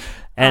pieced out.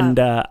 And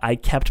I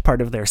kept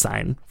part of their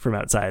sign from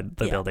outside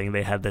the building.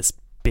 They had this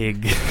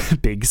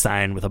big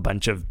sign with a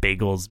bunch of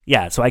bagels.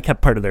 Yeah, so I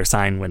kept part of their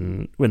sign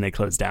when they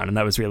closed down. And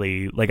that was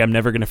really, like, I'm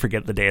never going to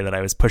forget the day that I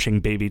was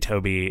pushing baby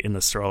Toby in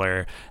the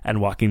stroller and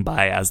walking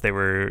by as they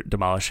were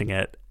demolishing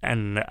it.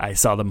 And I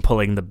saw them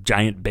pulling the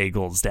giant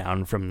bagels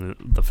down from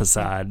the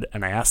facade.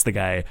 And I asked the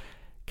guy,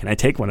 can I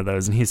take one of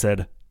those? And he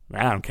said,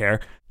 I don't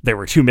care. There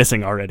were 2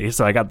 missing already,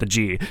 so I got the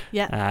G.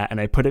 Yeah.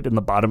 And I put it in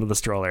the bottom of the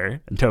stroller,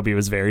 and Toby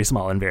was very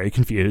small and very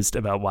confused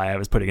about why I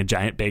was putting a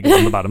giant bagel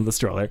in the bottom of the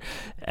stroller.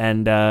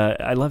 And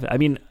I love it. I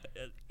mean,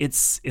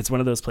 it's one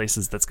of those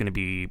places that's going to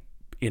be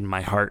in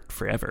my heart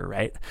forever,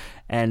 right?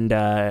 And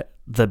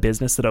the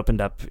business that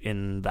opened up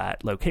in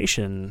that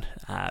location,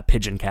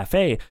 Pigeon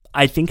Cafe,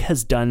 I think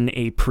has done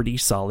a pretty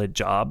solid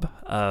job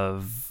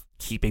of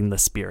keeping the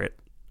spirit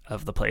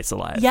of the place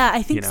alive. Yeah,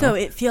 I think so.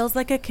 It feels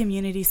like a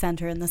community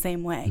center in the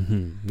same way.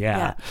 Mm-hmm.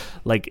 Yeah.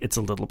 Like it's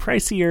a little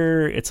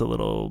pricier, it's a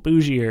little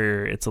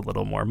bougier, it's a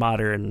little more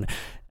modern.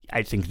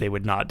 I think they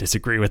would not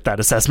disagree with that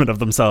assessment of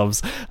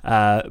themselves.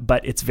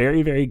 But it's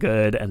very, very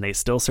good, and they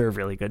still serve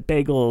really good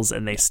bagels,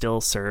 and they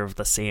still serve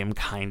the same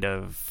kind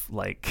of,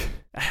 like,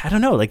 I don't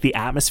know, like the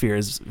atmosphere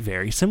is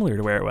very similar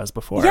to where it was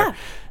before. Yeah.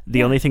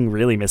 The only thing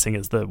really missing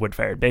is the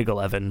wood-fired bagel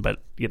oven,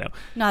 but, you know.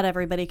 Not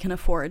everybody can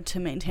afford to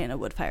maintain a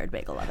wood-fired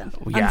bagel oven.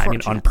 Yeah, I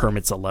mean, on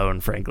permits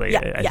alone, frankly,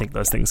 I think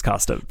those things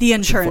cost the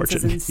insurance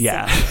is insane.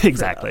 Yeah,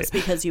 exactly.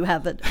 Because you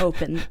have an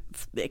open,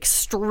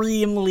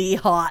 extremely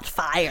hot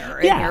fire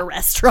in your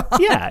restaurant.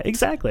 Yeah,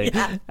 exactly.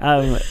 Yeah.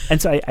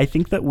 And so I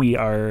think that we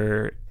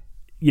are,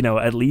 you know,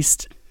 at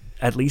least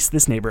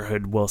this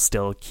neighborhood will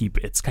still keep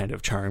its kind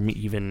of charm,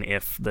 even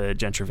if the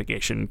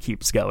gentrification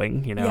keeps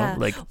going, you know? Yeah.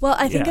 Like, well,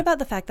 I think about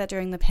the fact that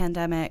during the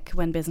pandemic,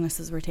 when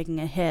businesses were taking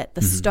a hit,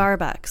 the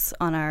Starbucks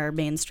on our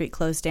main street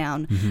closed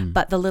down,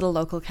 but the little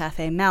local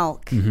cafe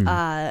Milk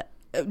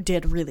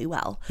did really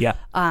well. Yeah.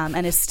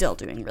 And is still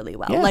doing really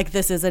well. Yeah. Like,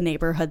 this is a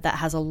neighborhood that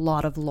has a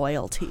lot of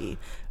loyalty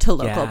to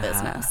local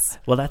business.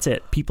 Well, that's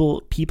it.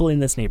 People in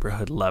this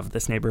neighborhood love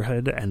this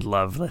neighborhood and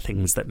love the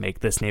things that make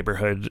this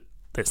neighborhood,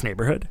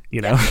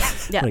 you know?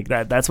 Yeah. Like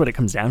that's what it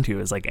comes down to,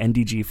 is like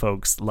NDG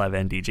folks love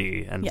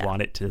NDG and Yeah.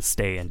 want it to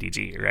stay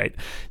NDG, right?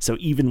 So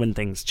even when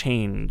things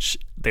change,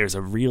 there's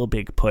a real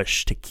big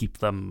push to keep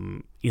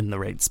them in the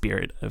right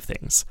spirit of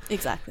things.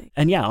 Exactly.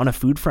 And yeah, on a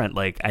food front,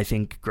 like, I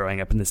think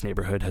growing up in this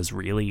neighborhood has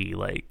really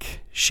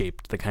like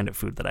shaped the kind of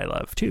food that I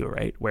love too,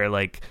 right? Where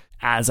like,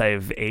 as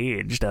I've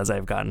aged, as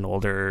I've gotten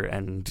older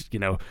and, you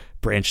know,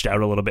 branched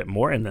out a little bit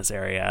more in this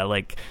area,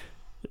 like,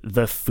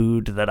 the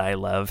food that I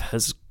love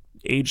has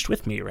aged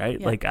with me, right?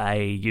 Yeah. Like, I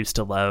used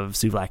to love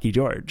Souvlaki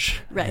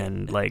George, Right.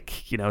 and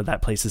like, you know,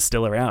 that place is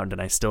still around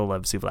and I still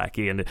love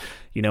souvlaki, and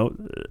you know,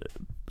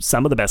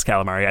 some of the best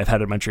calamari I've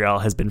had in Montreal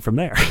has been from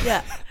there.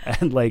 Yeah.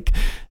 And like,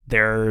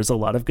 there's a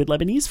lot of good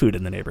Lebanese food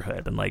in the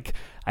neighborhood, and like,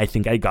 I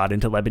think I got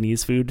into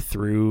Lebanese food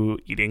through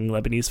eating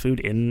Lebanese food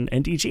in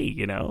NDG,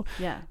 you know?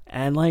 Yeah.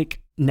 And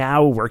like,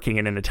 now working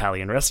in an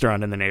Italian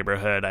restaurant in the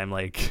neighborhood, I'm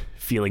like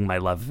feeling my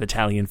love of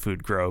Italian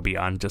food grow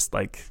beyond just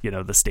like, you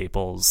know, the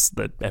staples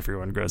that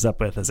everyone grows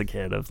up with as a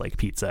kid of like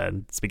pizza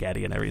and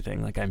spaghetti and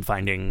everything. Like, I'm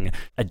finding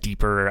a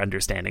deeper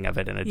understanding of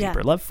it and a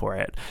deeper love for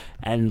it.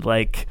 And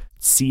like,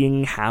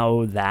 seeing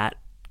how that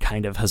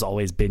kind of has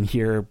always been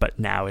here, but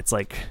now it's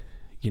like,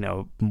 you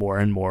know, more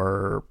and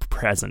more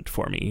present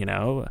for me, you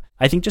know?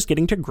 I think just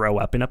getting to grow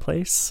up in a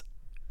place,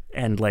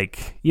 and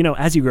like, you know,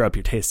 as you grow up,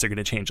 your tastes are going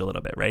to change a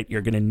little bit, right?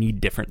 You're going to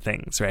need different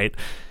things, right?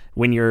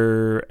 When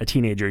you're a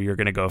teenager, you're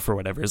going to go for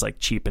whatever is like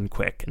cheap and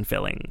quick and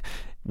filling.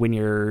 When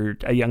you're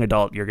a young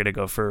adult, you're going to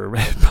go for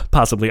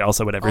possibly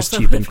also whatever's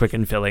cheap and quick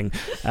and filling.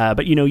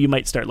 But, you know, you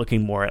might start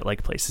looking more at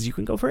like places you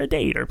can go for a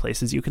date, or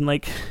places you can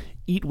like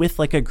eat with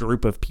like a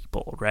group of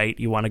people, right?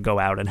 You want to go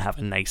out and have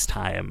a nice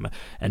time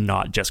and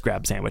not just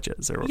grab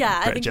sandwiches. Or Yeah,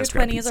 I think your just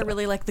grab 20s pizza. are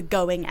really like the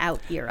going out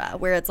era,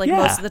 where it's like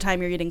most of the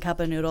time you're eating cup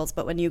of noodles,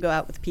 but when you go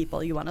out with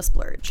people, you want to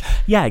splurge.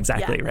 Yeah,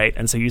 exactly, Yeah. right?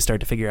 And so you start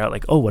to figure out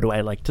like, oh, what do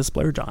I like to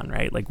splurge on,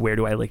 right? Like, where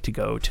do I like to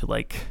go to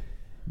like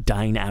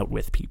dine out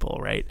with people,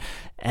 right?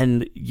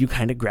 And you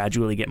kind of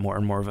gradually get more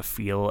and more of a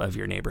feel of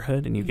your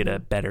neighborhood, and you get a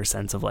better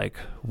sense of like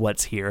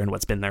what's here and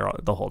what's been there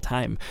the whole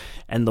time.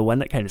 And the one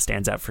that kind of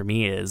stands out for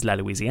me is La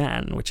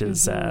Louisiane, which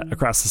is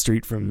across the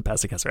street from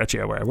Paso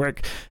Casareccia, where I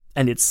work.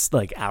 And it's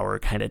like our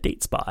kind of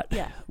date spot,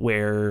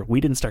 where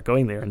we didn't start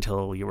going there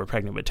until you were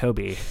pregnant with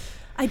Toby.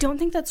 I don't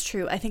think that's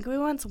true. I think we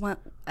once went.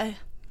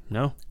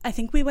 No? I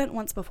think we went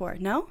once before.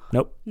 No?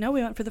 Nope. No,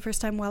 we went for the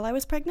first time while I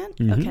was pregnant?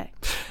 Mhm. Okay.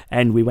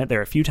 And we went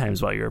there a few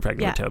times while you were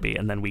pregnant Yeah. with Toby,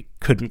 and then we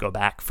couldn't go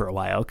back for a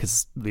while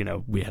because, you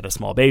know, we had a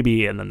small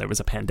baby, and then there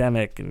was a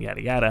pandemic and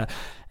yada yada.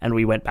 And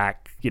we went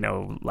back, you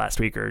know, last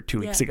week or 2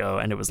 weeks ago,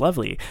 and it was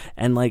lovely.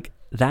 And like,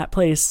 that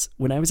place,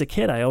 when I was a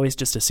kid, I always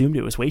just assumed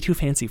it was way too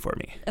fancy for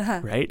me,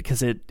 right?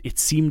 Because it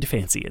seemed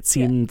fancy. It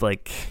seemed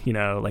like, you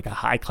know, like a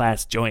high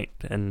class joint,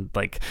 and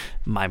like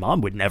my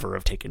mom would never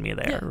have taken me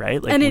there,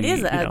 right? Like, and it we, is.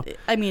 you know,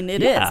 I mean,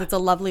 it is. It's a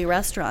lovely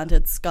restaurant.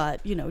 It's got,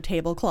 you know,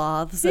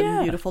 tablecloths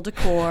and beautiful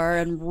decor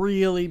and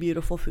really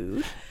beautiful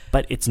food.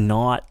 But it's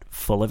not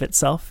full of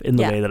itself in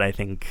the Yeah. way that I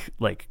think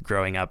like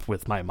growing up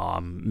with my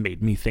mom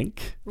made me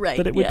think Right.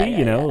 that it would Yeah, be, yeah,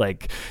 you know, yeah.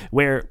 like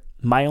where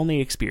my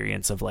only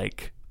experience of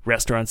like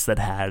restaurants that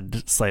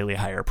had slightly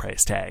higher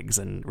price tags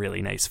and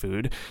really nice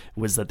food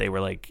was that they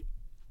were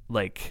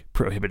like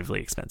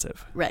prohibitively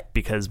expensive. Right.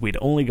 Because we'd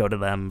only go to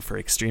them for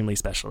extremely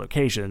special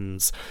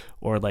occasions,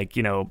 or like,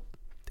 you know,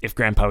 if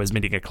grandpa was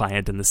meeting a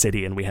client in the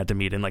city and we had to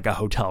meet in like a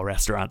hotel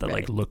restaurant that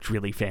like looked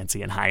really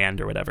fancy and high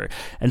end or whatever.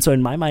 And so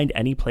in my mind,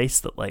 any place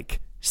that like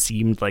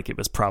seemed like it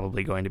was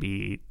probably going to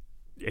be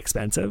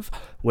expensive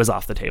was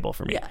off the table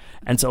for me. Yeah.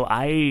 And so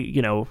I,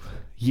 you know,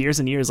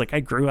 years and years, like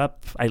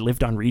I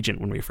lived on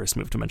Regent when we first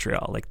moved to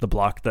Montreal, like the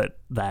block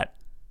that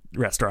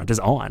restaurant is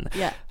on.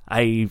 Yeah.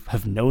 I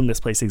have known this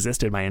place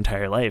existed my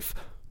entire life.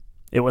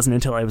 It wasn't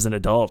until I was an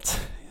adult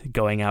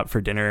going out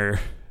for dinner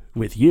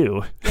with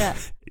you,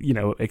 you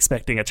know,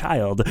 expecting a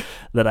child,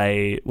 that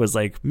I was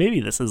like, maybe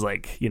this is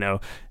like, you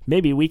know,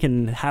 maybe we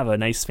can have a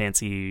nice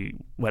fancy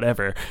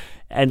whatever.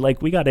 And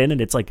like we got in and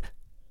it's like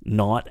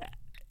not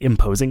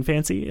imposing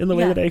fancy in the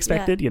way that I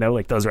expected. You know,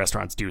 like those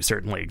restaurants do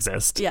certainly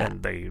exist,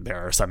 and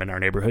there are some in our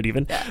neighborhood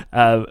even.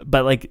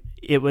 But like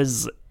it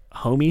was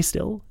homey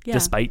still,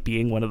 despite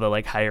being one of the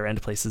like higher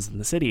end places in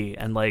the city.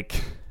 And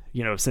like,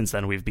 you know, since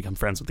then we've become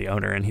friends with the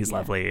owner, and he's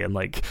lovely. And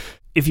like,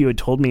 if you had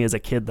told me as a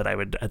kid that I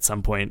would at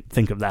some point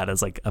think of that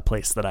as like a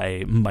place that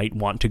I might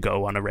want to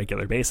go on a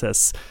regular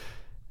basis,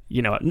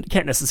 you know,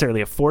 can't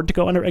necessarily afford to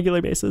go on a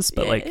regular basis,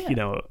 but you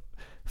know,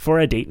 for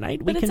a date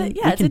night, we can do it.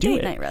 It's a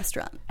date night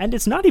restaurant. And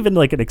it's not even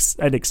like an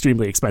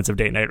extremely expensive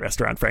date night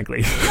restaurant,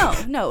 frankly.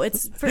 No,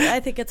 I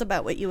think it's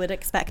about what you would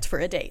expect for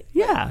a date.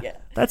 Yeah,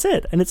 that's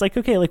it. And it's like,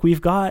 okay, like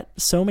we've got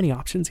so many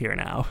options here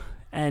now.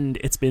 And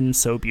it's been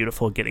so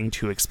beautiful getting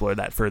to explore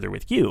that further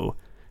with you.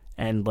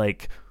 And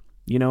like,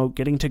 you know,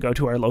 getting to go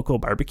to our local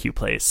barbecue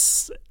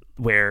place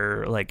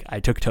where like I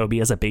took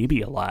Toby as a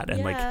baby a lot,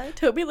 and like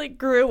Toby like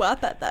grew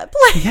up at that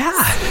place.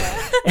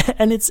 Yeah.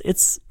 And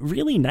it's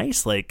really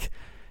nice, like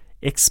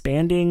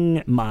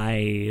expanding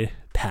my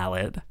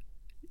palette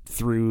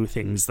through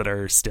things that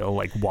are still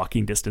like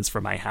walking distance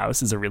from my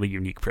house is a really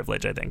unique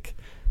privilege, I think.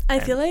 I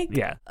feel like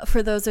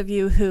for those of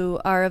you who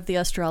are of the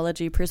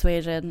astrology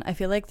persuasion, I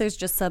feel like there's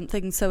just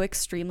something so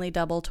extremely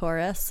double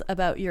Taurus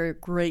about your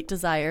great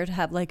desire to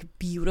have like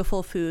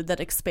beautiful food that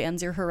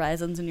expands your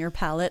horizons and your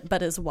palate,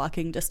 but is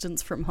walking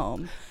distance from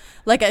home.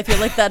 Like, I feel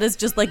like that is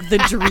just like the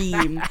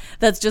dream.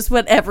 That's just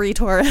what every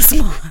Taurus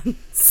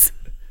wants.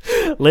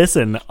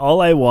 Listen,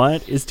 all I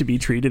want is to be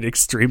treated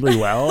extremely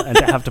well and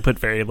to have to put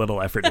very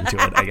little effort into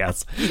it, I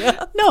guess.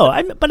 Yeah. No,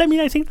 I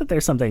think that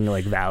there's something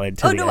like valid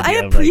to the idea I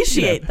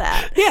appreciate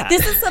that. Yeah.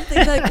 This is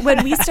something like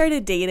when we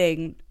started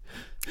dating,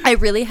 I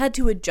really had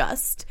to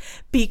adjust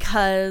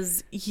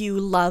because you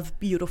love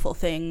beautiful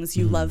things,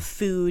 you love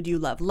food, you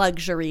love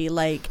luxury,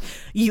 like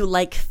you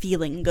like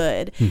feeling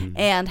good.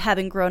 And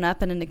having grown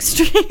up in an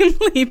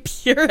extremely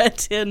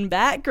Puritan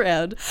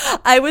background,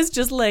 I was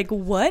just like,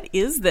 what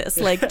is this?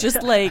 Like just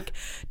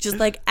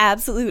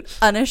absolute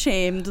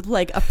unashamed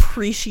like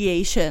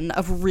appreciation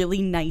of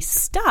really nice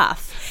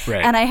stuff.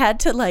 Right. And I had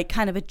to like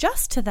kind of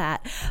adjust to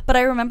that. But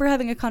I remember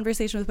having a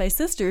conversation with my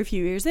sister a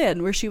few years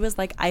in where she was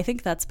like, I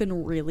think that's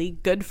been really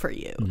good for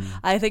you.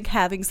 I think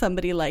having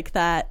somebody like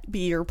that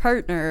be your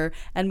partner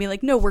and be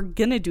like, no, we're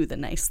gonna do the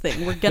nice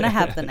thing, we're gonna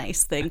have the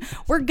nice thing,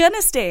 we're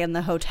gonna stay in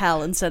the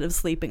hotel instead of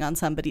sleeping on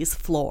somebody's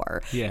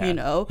floor, you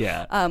know,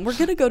 we're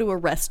gonna go to a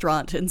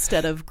restaurant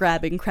instead of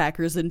grabbing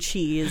crackers and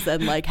cheese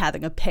and like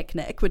having a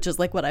picnic, which is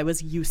like what I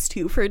was used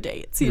to for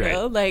dates, you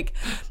know, like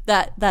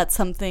that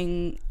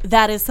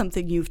is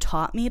something you've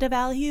taught me to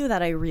value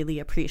that I really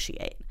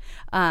appreciate.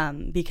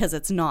 Because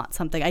it's not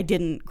something, I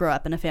didn't grow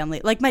up in a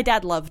family, like my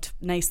dad loved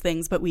nice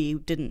things, but we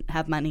didn't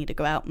have money to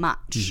go out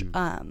much.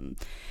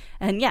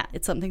 And yeah,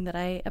 it's something that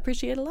I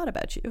appreciate a lot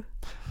about you.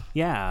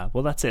 Yeah,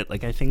 well, that's it.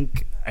 Like, I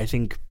think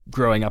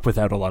growing up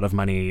without a lot of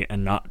money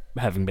and not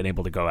having been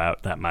able to go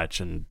out that much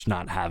and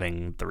not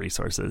having the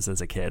resources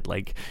as a kid,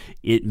 like,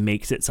 it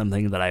makes it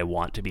something that I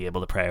want to be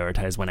able to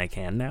prioritize when I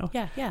can now.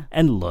 Yeah.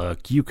 And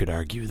look, you could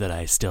argue that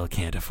I still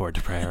can't afford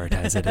to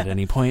prioritize it at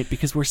any point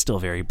because we're still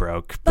very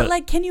broke. But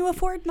like, can you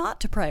afford not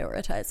to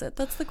prioritize it?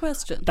 That's the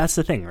question. That's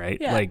the thing, right?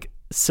 Yeah. Like,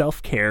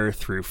 self-care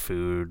through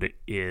food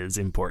is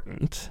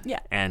important. Yeah.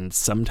 And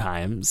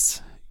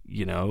sometimes,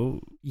 you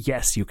know,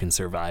 yes, you can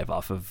survive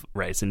off of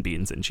rice and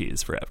beans and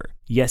cheese forever.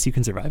 Yes, you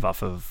can survive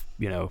off of,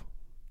 you know,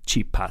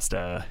 cheap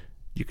pasta.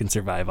 You can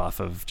survive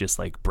off of just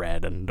like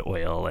bread and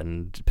oil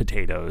and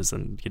potatoes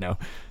and, you know,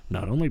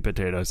 not only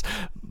potatoes,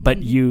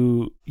 but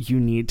you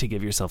need to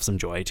give yourself some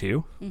joy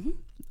too,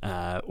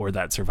 or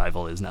that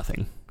survival is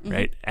nothing,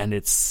 right? And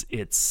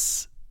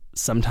it's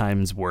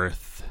sometimes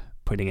worth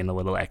putting in a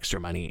little extra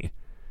money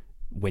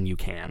when you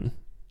can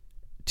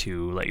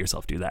to let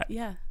yourself do that.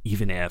 Yeah.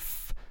 Even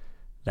if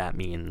that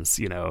means,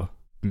 you know,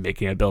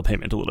 making a bill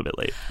payment a little bit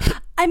late.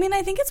 I mean,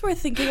 I think it's worth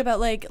thinking about,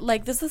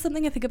 like this is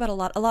something I think about a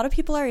lot. A lot of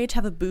people our age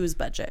have a booze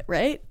budget,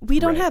 right? We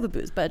don't have a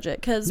booze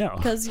budget because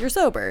you're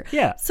sober.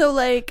 Yeah. So,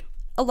 like,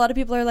 a lot of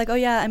people are like, oh,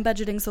 yeah, I'm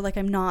budgeting, so, like,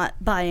 I'm not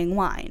buying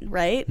wine,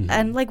 right?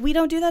 And, like, we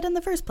don't do that in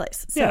the first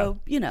place. So,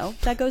 you know,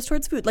 that goes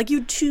towards food. Like,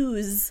 you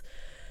choose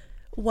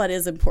what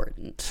is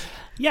important.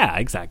 Yeah,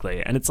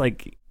 exactly. And it's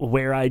like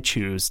where I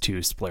choose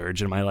to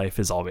splurge in my life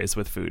is always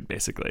with food,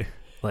 basically.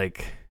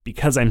 Like,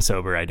 because I'm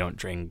sober, I don't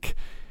drink.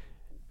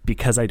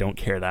 Because I don't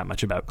care that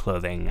much about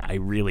clothing, I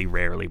really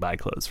rarely buy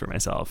clothes for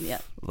myself. Yeah.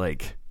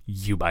 Like,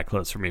 you buy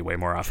clothes for me way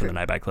more often than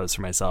I buy clothes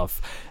for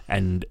myself.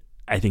 And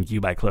I think you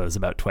buy clothes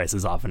about twice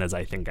as often as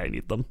I think I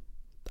need them.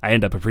 I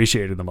end up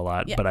appreciating them a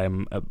lot, but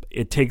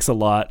it takes a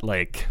lot,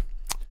 like...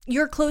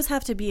 Your clothes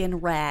have to be in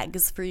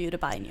rags for you to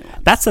buy new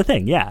ones. That's the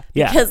thing, yeah.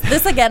 Because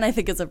this, again, I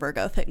think is a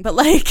Virgo thing. But,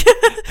 like...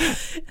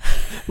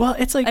 Well,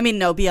 it's like... I mean,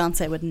 no,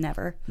 Beyonce would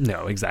never.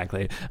 No,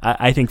 exactly.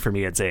 I think for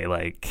me, it's a,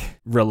 like,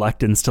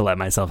 reluctance to let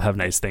myself have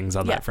nice things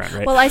on that front,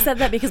 right? Well, I said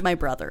that because my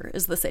brother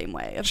is the same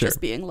way of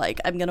just being like,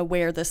 I'm going to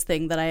wear this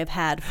thing that I have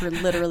had for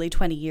literally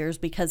 20 years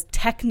because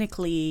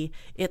technically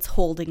it's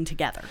holding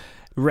together.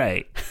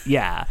 Right.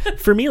 Yeah.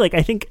 For me, like,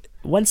 I think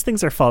once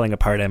things are falling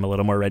apart, I'm a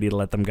little more ready to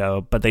let them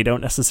go, but they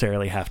don't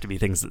necessarily have to be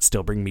things that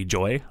still bring me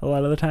joy a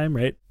lot of the time,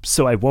 right?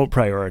 So I won't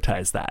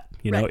prioritize that.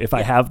 You know, if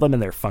I have them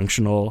and they're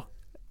functional,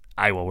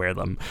 I will wear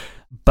them.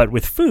 But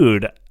with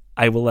food,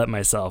 I will let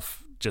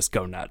myself just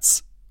go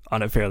nuts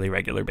on a fairly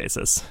regular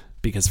basis.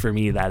 Because for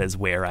me, that is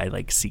where I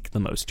like seek the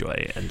most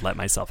joy and let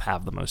myself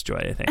have the most joy,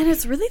 I think. And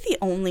it's really the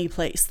only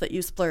place that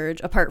you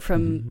splurge apart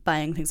from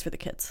buying things for the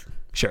kids.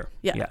 Sure.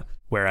 Yeah.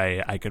 Where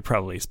I could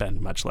probably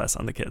spend much less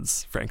on the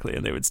kids, frankly,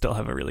 and they would still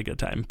have a really good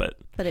time. But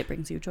it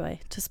brings you joy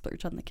to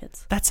splurge on the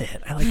kids. That's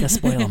it. I like to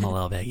spoil them a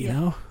little bit, you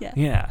know?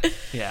 Yeah.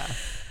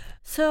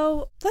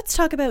 So let's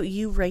talk about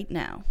you right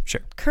now. Sure.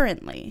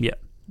 Currently. Yeah.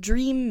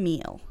 Dream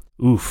meal.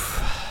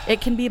 Oof.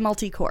 It can be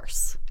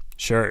multi-course.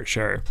 Sure.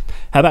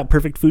 How about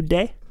perfect food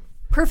day?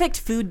 Perfect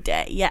food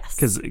day, yes.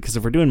 Because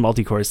if we're doing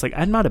multi-course, like,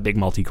 I'm not a big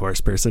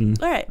multi-course person.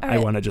 All right. I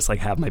want to just, like,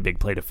 have my big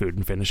plate of food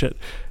and finish it.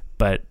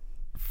 But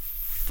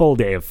full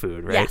day of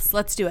food, right? Yes,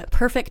 let's do it.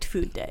 Perfect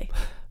food day.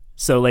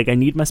 So, like, I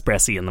need my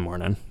espresso in the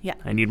morning. Yeah.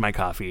 I need my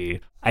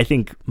coffee. I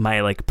think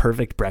my, like,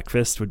 perfect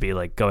breakfast would be,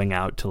 like, going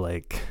out to,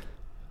 like,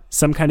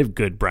 some kind of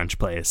good brunch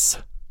place.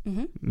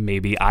 Mm-hmm.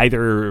 Maybe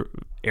either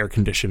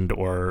air-conditioned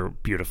or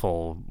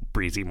beautiful,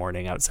 breezy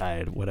morning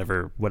outside,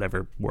 whatever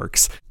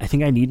works. I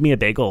think I need me a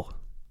bagel.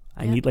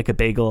 I need, like, a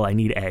bagel. I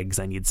need eggs.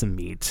 I need some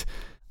meat.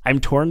 I'm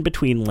torn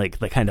between, like,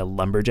 the kind of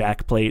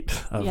lumberjack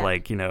plate of,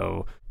 like, you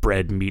know,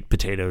 bread, meat,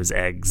 potatoes,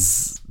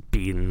 eggs,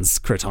 beans,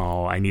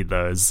 croissant. I need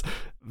those.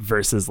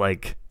 Versus,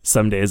 like,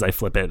 some days I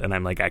flip it and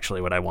I'm like,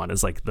 actually what I want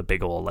is, like, the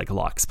big old, like,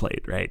 lox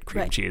plate, right?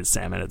 Cream cheese,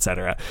 salmon,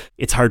 etc.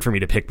 It's hard for me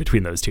to pick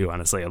between those two,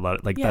 honestly. A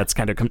lot, like, that's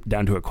kind of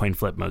down to a coin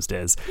flip most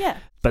days. Yeah.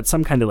 But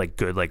some kind of, like,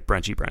 good, like,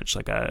 brunchy brunch,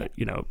 like a,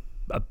 you know,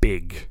 a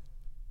big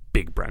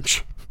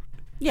brunch.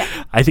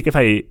 Yeah. I think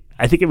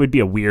it would be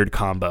a weird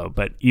combo,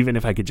 but even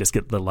if I could just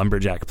get the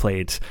lumberjack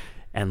plate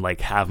and,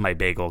 like, have my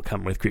bagel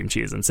come with cream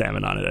cheese and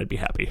salmon on it, I'd be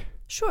happy.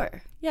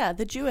 Sure. Yeah,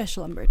 the Jewish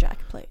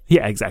lumberjack plate.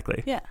 Yeah,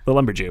 exactly. Yeah. The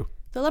lumberjew.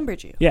 The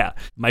lumberjew. Yeah.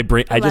 My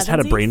brain. I just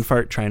had a Elevensies? brain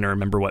fart trying to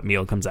remember what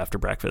meal comes after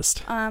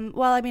breakfast.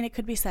 Well, I mean, it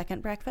could be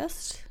second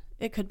breakfast.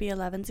 It could be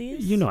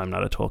 11sies. You know I'm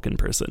not a Tolkien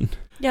person.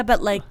 Yeah,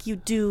 but, like, you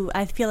do,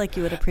 I feel like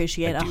you would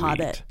appreciate a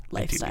Hobbit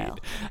lifestyle.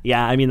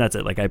 Yeah, I mean, that's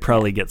it. Like, I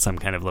probably get some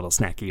kind of little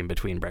snacky in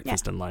between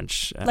breakfast and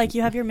lunch. Like,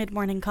 you have your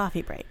mid-morning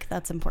coffee break.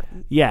 That's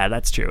important. Yeah,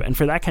 that's true. And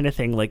for that kind of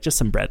thing, like, just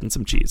some bread and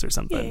some cheese or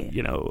something, Yeah.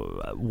 you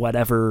know,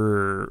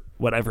 whatever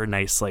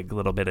nice, like,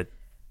 little bit of,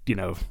 you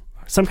know,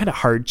 some kind of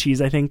hard cheese,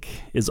 I think,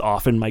 is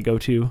often my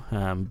go-to,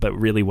 but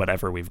really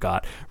whatever we've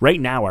got. Right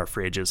now, our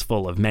fridge is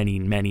full of many,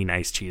 many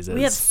nice cheeses.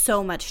 We have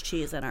so much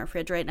cheese in our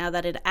fridge right now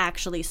that it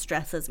actually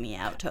stresses me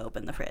out to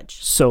open the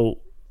fridge. So,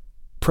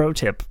 pro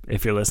tip,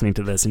 if you're listening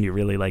to this and you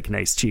really like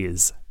nice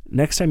cheese,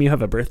 next time you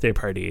have a birthday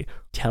party,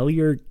 tell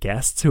your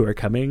guests who are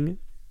coming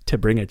to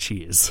bring a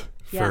cheese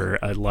for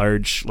a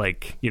large,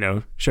 like, you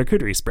know,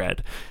 charcuterie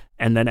spread.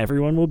 And then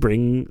everyone will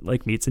bring,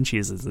 like, meats and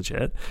cheeses and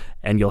shit,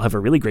 and you'll have a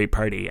really great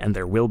party, and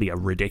there will be a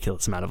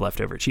ridiculous amount of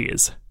leftover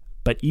cheese.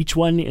 But each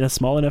one in a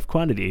small enough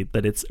quantity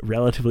that it's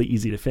relatively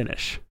easy to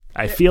finish.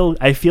 I feel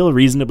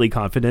reasonably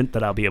confident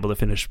that I'll be able to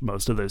finish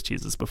most of those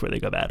cheeses before they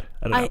go bad.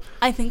 I don't know.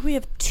 I think we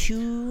have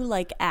 2,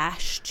 like,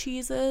 ash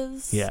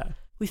cheeses. Yeah.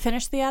 We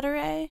finished the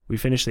Adderey. We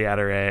finished the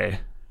Adderey.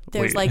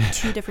 There's like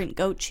 2 different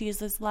goat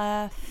cheeses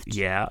left.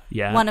 Yeah.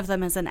 One of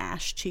them is an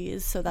ash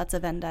cheese, so that's a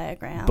Venn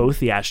diagram. Both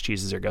the ash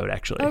cheeses are goat,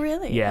 actually. Oh,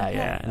 really? Yeah, Okay.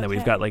 yeah. And then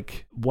we've got,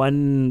 like,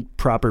 1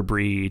 proper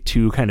brie,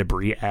 2 kind of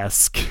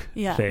brie-esque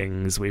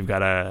things. We've got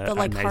the,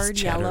 like, nice hard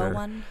cheddar. yellow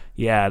one.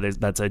 Yeah,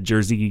 that's a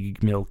Jersey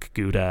milk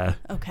Gouda.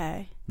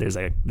 Okay. There's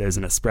an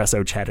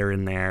espresso cheddar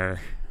in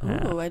there.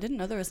 Oh, I didn't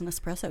know there was an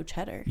espresso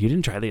cheddar. You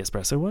didn't try the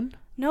espresso one?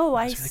 No,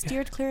 I really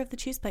steered clear of the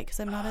cheese plate because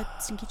I'm not a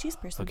stinky cheese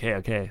person.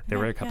 Okay. There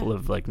were a couple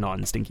of, like,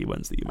 non-stinky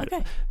ones that you might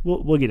have. Okay.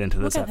 We'll get into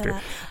this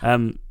after.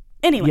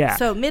 Anyway,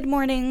 so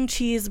mid-morning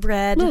cheese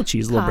bread. Little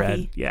cheese, little coffee.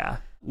 bread. Yeah.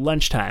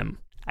 Lunchtime.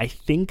 I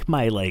think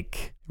my,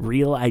 like,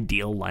 real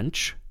ideal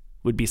lunch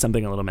would be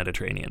something a little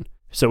Mediterranean.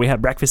 So we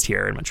have breakfast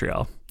here in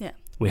Montreal. Yeah.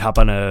 We hop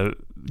on a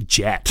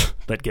jet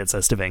that gets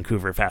us to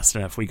Vancouver fast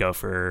enough. We go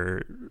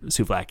for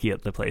souvlaki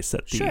at the place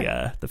at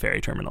the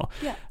ferry terminal.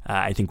 Yeah.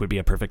 I think would be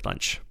a perfect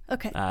lunch.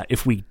 Okay.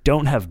 If we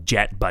don't have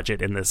jet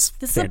budget in this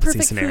is a fantasy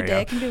perfect scenario, food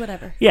day. I can do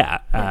whatever. Yeah.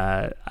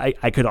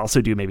 I could also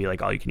do maybe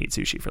like all you can eat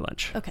sushi for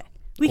lunch. Okay.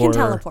 We can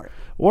teleport.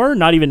 Or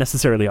not even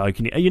necessarily all you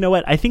can eat. You know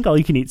what? I think all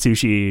you can eat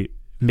sushi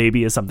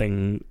maybe is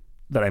something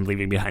that I'm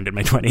leaving behind in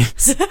my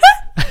 20s.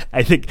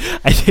 I think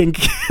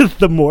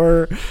the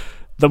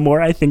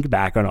more I think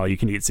back on all you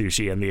can eat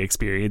sushi and the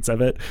experience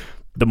of it,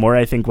 the more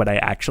I think what I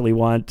actually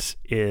want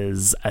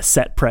is a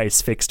set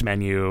price, fixed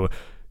menu.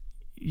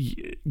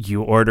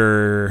 You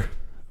order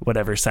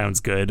whatever sounds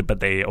good, but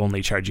they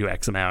only charge you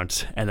X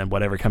amount, and then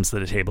whatever comes to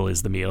the table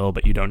is the meal,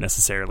 but you don't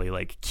necessarily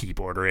like keep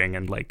ordering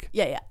and like,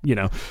 you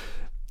know,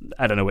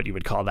 I don't know what you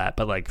would call that,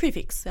 but like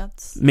prefix.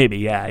 That's maybe,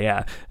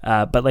 yeah.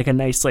 But like a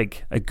nice,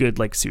 like a good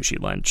like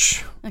sushi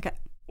lunch. Okay.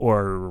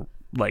 Or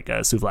like a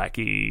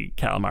souvlaki,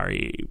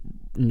 calamari.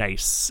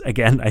 Nice.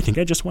 Again, I think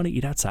I just want to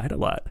eat outside a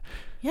lot.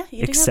 Yeah,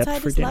 eating except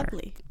outside for is dinner.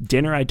 lovely.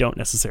 Dinner, I don't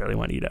necessarily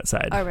want to eat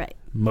outside. All right.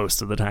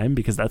 Most of the time,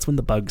 because that's when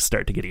the bugs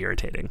start to get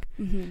irritating.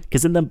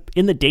 Because in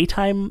the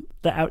daytime,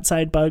 the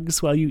outside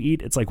bugs while you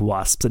eat, it's like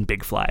wasps and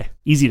big fly.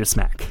 Easy to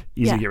smack.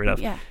 Easy to get rid of.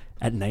 Yeah.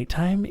 At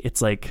nighttime,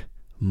 it's like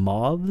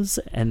moths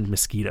and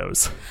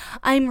mosquitoes.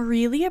 I'm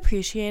really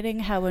appreciating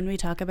how when we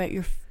talk about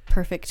your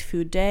perfect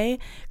food day,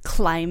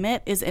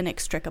 climate is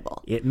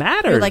inextricable. It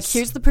matters. You're like,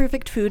 here's the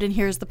perfect food and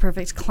here's the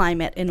perfect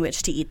climate in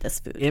which to eat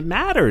this food. It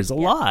matters a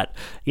lot.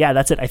 Yeah,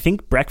 that's it. I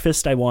think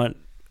breakfast I want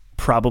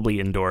probably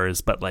indoors,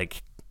 but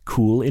like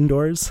cool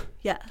indoors.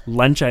 Yeah.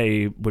 Lunch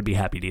I would be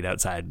happy to eat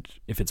outside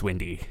if it's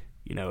windy,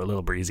 you know, a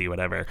little breezy,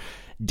 whatever.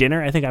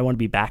 Dinner, I think I want to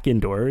be back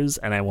indoors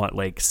and I want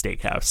like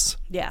steakhouse.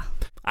 Yeah.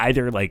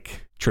 Either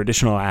like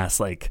traditional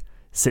ass like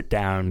sit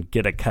down,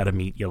 get a cut of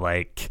meat you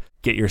like,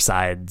 get your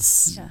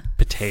sides,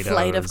 potatoes,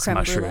 Flight of creme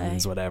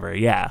mushrooms, brulee. whatever.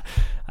 Yeah.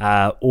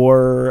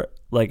 Or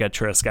like a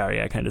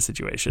churrascaria kind of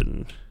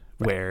situation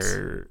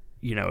where,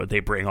 you know,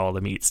 they bring all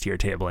the meats to your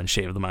table and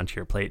shave them onto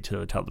your plate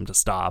to tell them to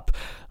stop.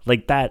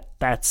 Like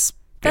that's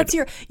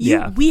good.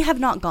 We have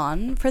not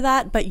gone for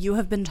that, but you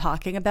have been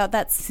talking about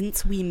that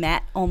since we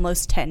met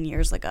almost 10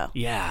 years ago.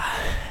 Yeah,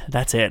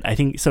 that's it. I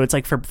think so. It's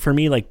like for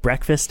me, like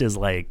breakfast is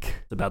like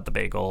about the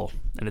bagel,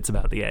 and it's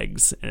about the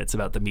eggs, and it's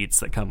about the meats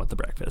that come with the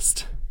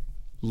breakfast.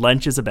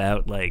 Lunch is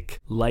about like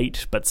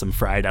light but some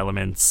fried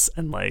elements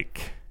and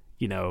like,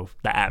 you know,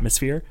 the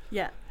atmosphere.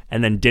 Yeah.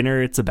 And then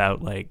dinner, it's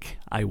about like,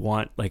 I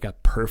want like a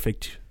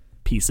perfect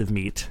piece of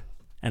meat,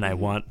 and I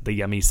want the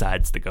yummy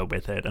sides that go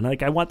with it. And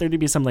like, I want there to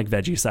be some like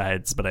veggie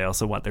sides, but I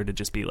also want there to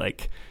just be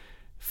like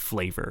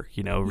flavor,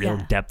 you know, real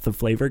depth of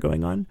flavor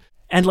going on.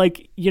 And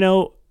like, you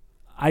know,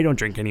 I don't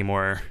drink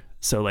anymore.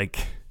 So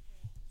like,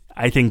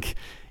 I think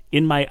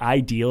in my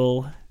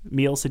ideal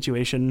meal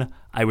situation,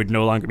 I would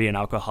no longer be an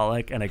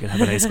alcoholic and I could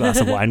have a nice glass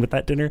of wine with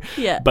that dinner.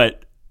 Yeah.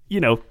 But, you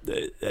know,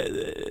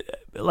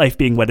 life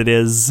being what it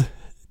is,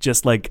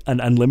 just like an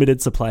unlimited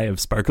supply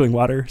of sparkling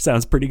water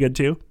sounds pretty good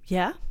too.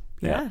 Yeah.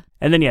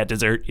 And then,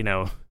 dessert, you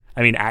know,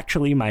 I mean,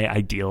 actually my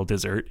ideal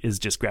dessert is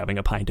just grabbing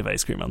a pint of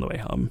ice cream on the way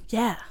home.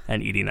 Yeah.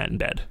 And eating that in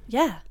bed.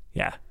 Yeah.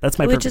 Yeah. That's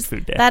my perfect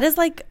food day.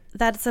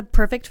 That's a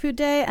perfect food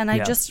day. And I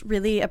just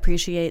really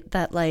appreciate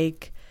that,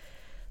 like,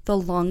 the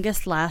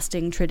longest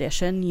lasting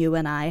tradition you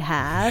and I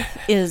have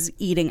is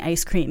eating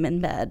ice cream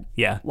in bed.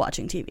 Yeah.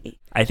 Watching TV.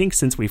 I think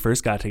since we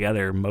first got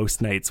together, most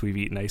nights we've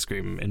eaten ice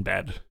cream in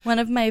bed. One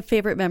of my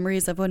favorite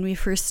memories of when we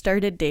first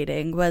started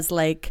dating was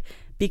like,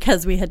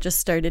 because we had just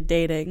started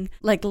dating,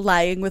 like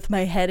lying with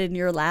my head in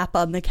your lap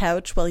on the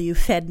couch while you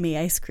fed me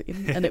ice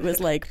cream. And it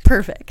was like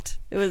perfect.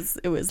 It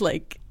was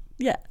like,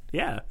 yeah.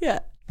 Yeah. Yeah.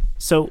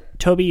 So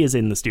Toby is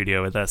in the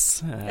studio with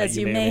us. As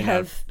you may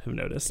have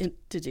noticed.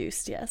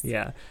 Introduced, yes.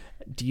 Yeah.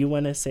 Do you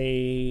want to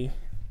say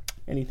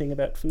anything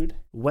about food?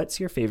 What's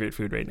your favorite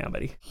food right now,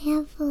 buddy? I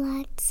have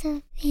lots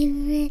of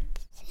favorite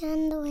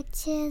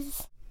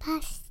sandwiches.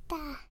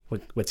 Pasta.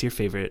 What's your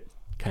favorite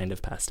kind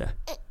of pasta?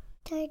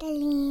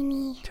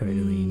 Tortellini.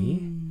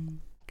 Tortellini.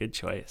 Good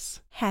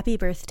choice. Happy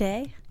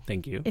birthday.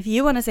 Thank you. If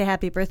you want to say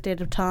happy birthday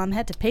to Tom,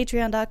 head to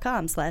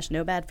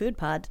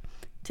patreon.com/nobadfoodpod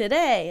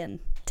today and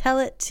tell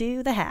it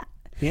to the hat.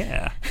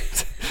 Yeah.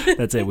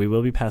 That's it. We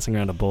will be passing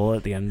around a bowl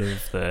at the end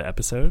of the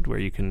episode where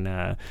you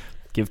can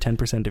give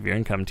 10% of your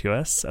income to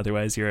us.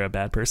 Otherwise, you're a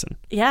bad person.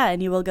 Yeah,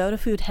 and you will go to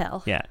food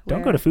hell. Yeah.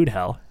 Don't go to food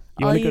hell.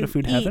 You want to go to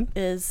food heaven?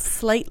 Is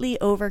slightly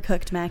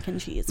overcooked mac and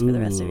cheese for the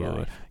rest of your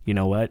life. You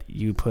know what?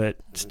 You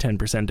put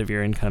 10% of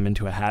your income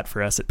into a hat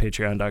for us at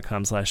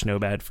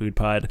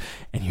patreon.com/nobadfoodpod,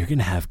 and you're going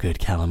to have good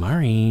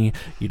calamari.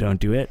 You don't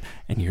do it,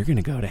 and you're going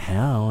to go to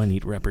hell and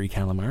eat rubbery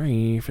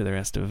calamari for the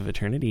rest of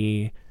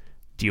eternity.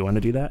 Do you want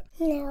to do that?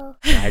 No.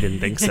 I didn't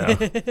think so.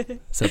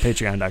 So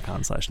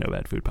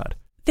patreon.com/nobadfoodpod.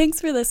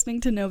 Thanks for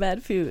listening to No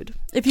Bad Food.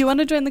 If you want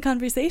to join the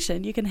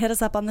conversation, you can hit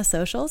us up on the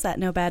socials at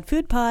No Bad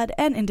Food Pod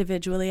and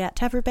individually at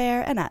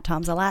Teverbear and at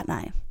Tom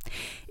Zalatni.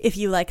 If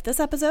you like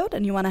this episode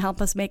and you want to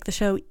help us make the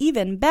show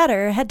even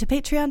better, head to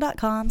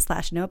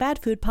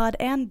patreon.com/nobadfoodpod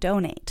and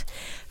donate.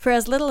 For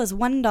as little as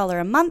 $1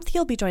 a month,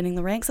 you'll be joining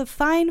the ranks of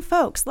fine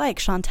folks like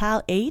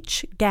Chantal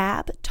H.,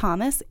 Gab,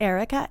 Thomas,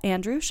 Erica,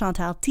 Andrew,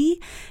 Chantal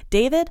T.,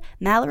 David,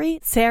 Mallory,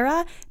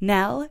 Sarah,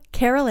 Nell,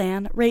 Carol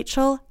Ann,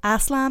 Rachel,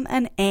 Aslam,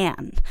 and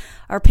Anne.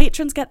 Our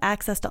patrons get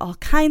access to all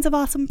kinds of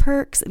awesome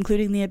perks,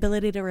 including the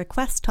ability to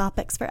request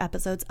topics for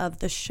episodes of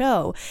the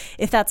show.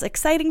 If that's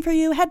exciting for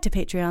you, head to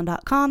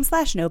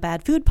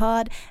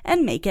patreon.com/nobadfoodpod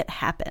and make it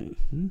happen.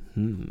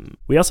 Mm-hmm.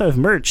 We also have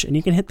merch, and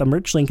you can hit the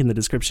merch link in the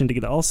description to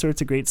get all sorts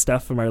of great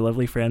stuff from our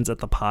lovely friends at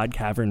the Pod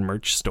Cavern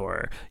merch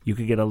store. You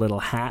could get a little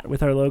hat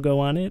with our logo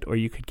on it, or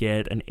you could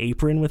get an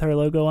apron with our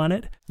logo on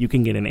it. You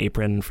can get an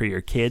apron for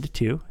your kid,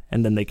 too,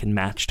 and then they can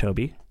match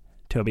Toby.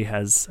 Toby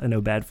has a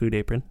No Bad Food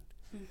apron.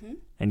 Mm-hmm.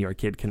 And your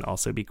kid can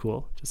also be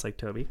cool, just like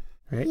Toby,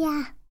 right?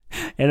 Yeah.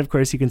 And of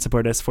course, you can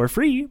support us for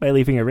free by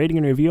leaving a rating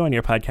and review on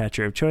your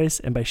podcatcher of choice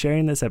and by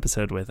sharing this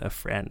episode with a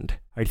friend.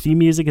 Our theme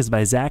music is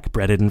by Zach,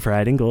 Breaded and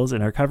Fried Ingalls,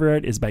 and our cover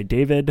art is by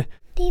David...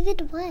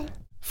 David what?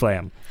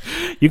 Flam.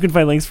 You can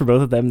find links for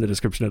both of them in the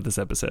description of this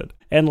episode.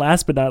 And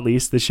last but not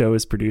least, the show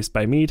is produced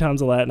by me, Tom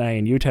Zalatni,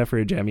 and you,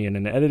 Tefra Jemian,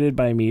 and edited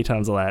by me,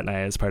 Tom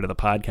Zalatni, as part of the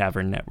Pod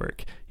Cavern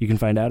Network. You can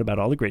find out about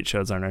all the great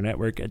shows on our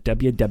network at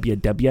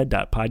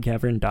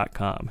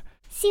www.podcavern.com.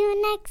 See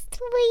you next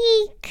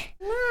week.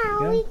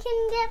 Now we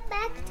can get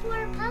back to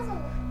our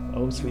puzzle.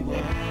 Oh, sweet Lord.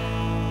 It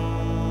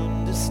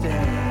just takes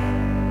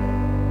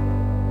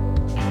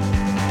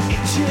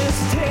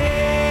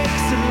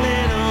a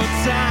little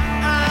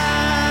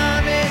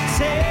time. It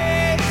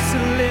takes a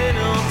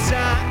little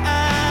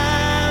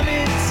time.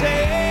 It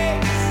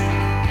takes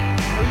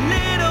a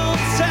little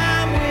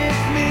time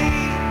with me.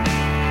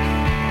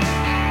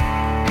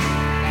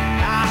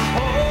 I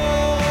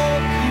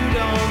hope you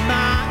don't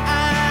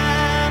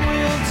mind.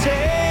 We'll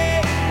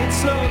take it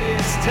slow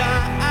this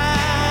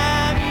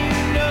time.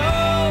 You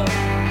know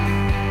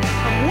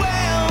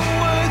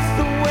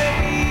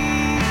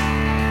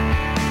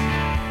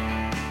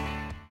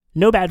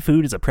No Bad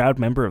Food is a proud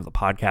member of the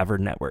Podcavern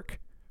Network.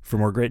 For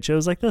more great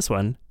shows like this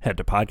one, head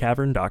to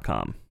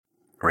podcavern.com.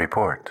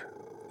 Report.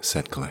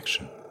 Set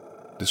collection.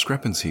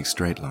 Discrepancy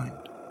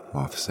straight-lined,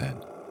 Moth said.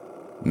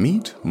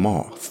 Meet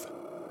Moth.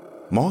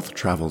 Moth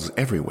travels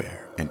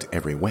everywhere and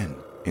everywhen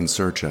in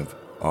search of,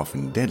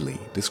 often deadly,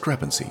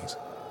 discrepancies,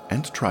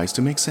 and tries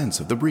to make sense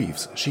of the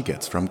briefs she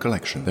gets from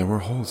collection. There were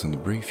holes in the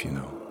brief, you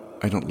know.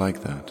 I don't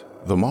like that.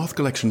 The Moth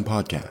Collection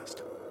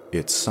Podcast.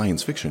 It's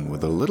science fiction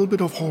with a little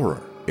bit of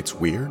horror. It's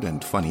weird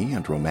and funny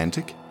and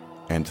romantic,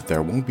 and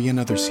there won't be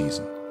another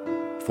season.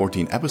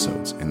 14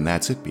 episodes, and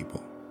that's it,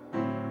 people.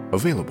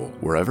 Available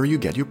wherever you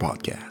get your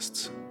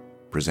podcasts.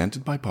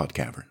 Presented by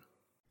Podcavern.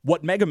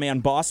 What Mega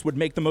Man boss would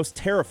make the most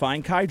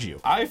terrifying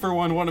kaiju? I, for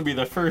one, want to be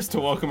the first to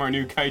welcome our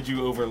new kaiju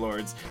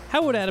overlords.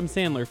 How would Adam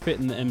Sandler fit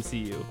in the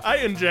MCU? I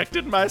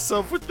injected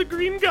myself with the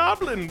Green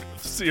Goblin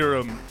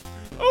serum.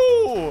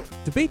 Oh!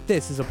 Debate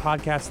This is a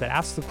podcast that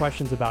asks the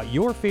questions about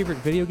your favorite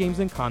video games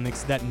and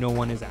comics that no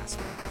one is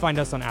asking. Find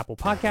us on Apple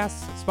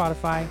Podcasts,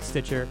 Spotify,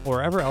 Stitcher, or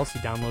wherever else you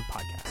download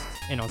podcasts.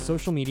 And on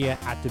social media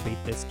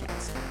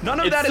 @DebateThisCast. None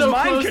of that is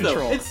mind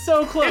control. It's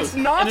so close. It's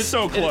not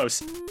so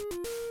close.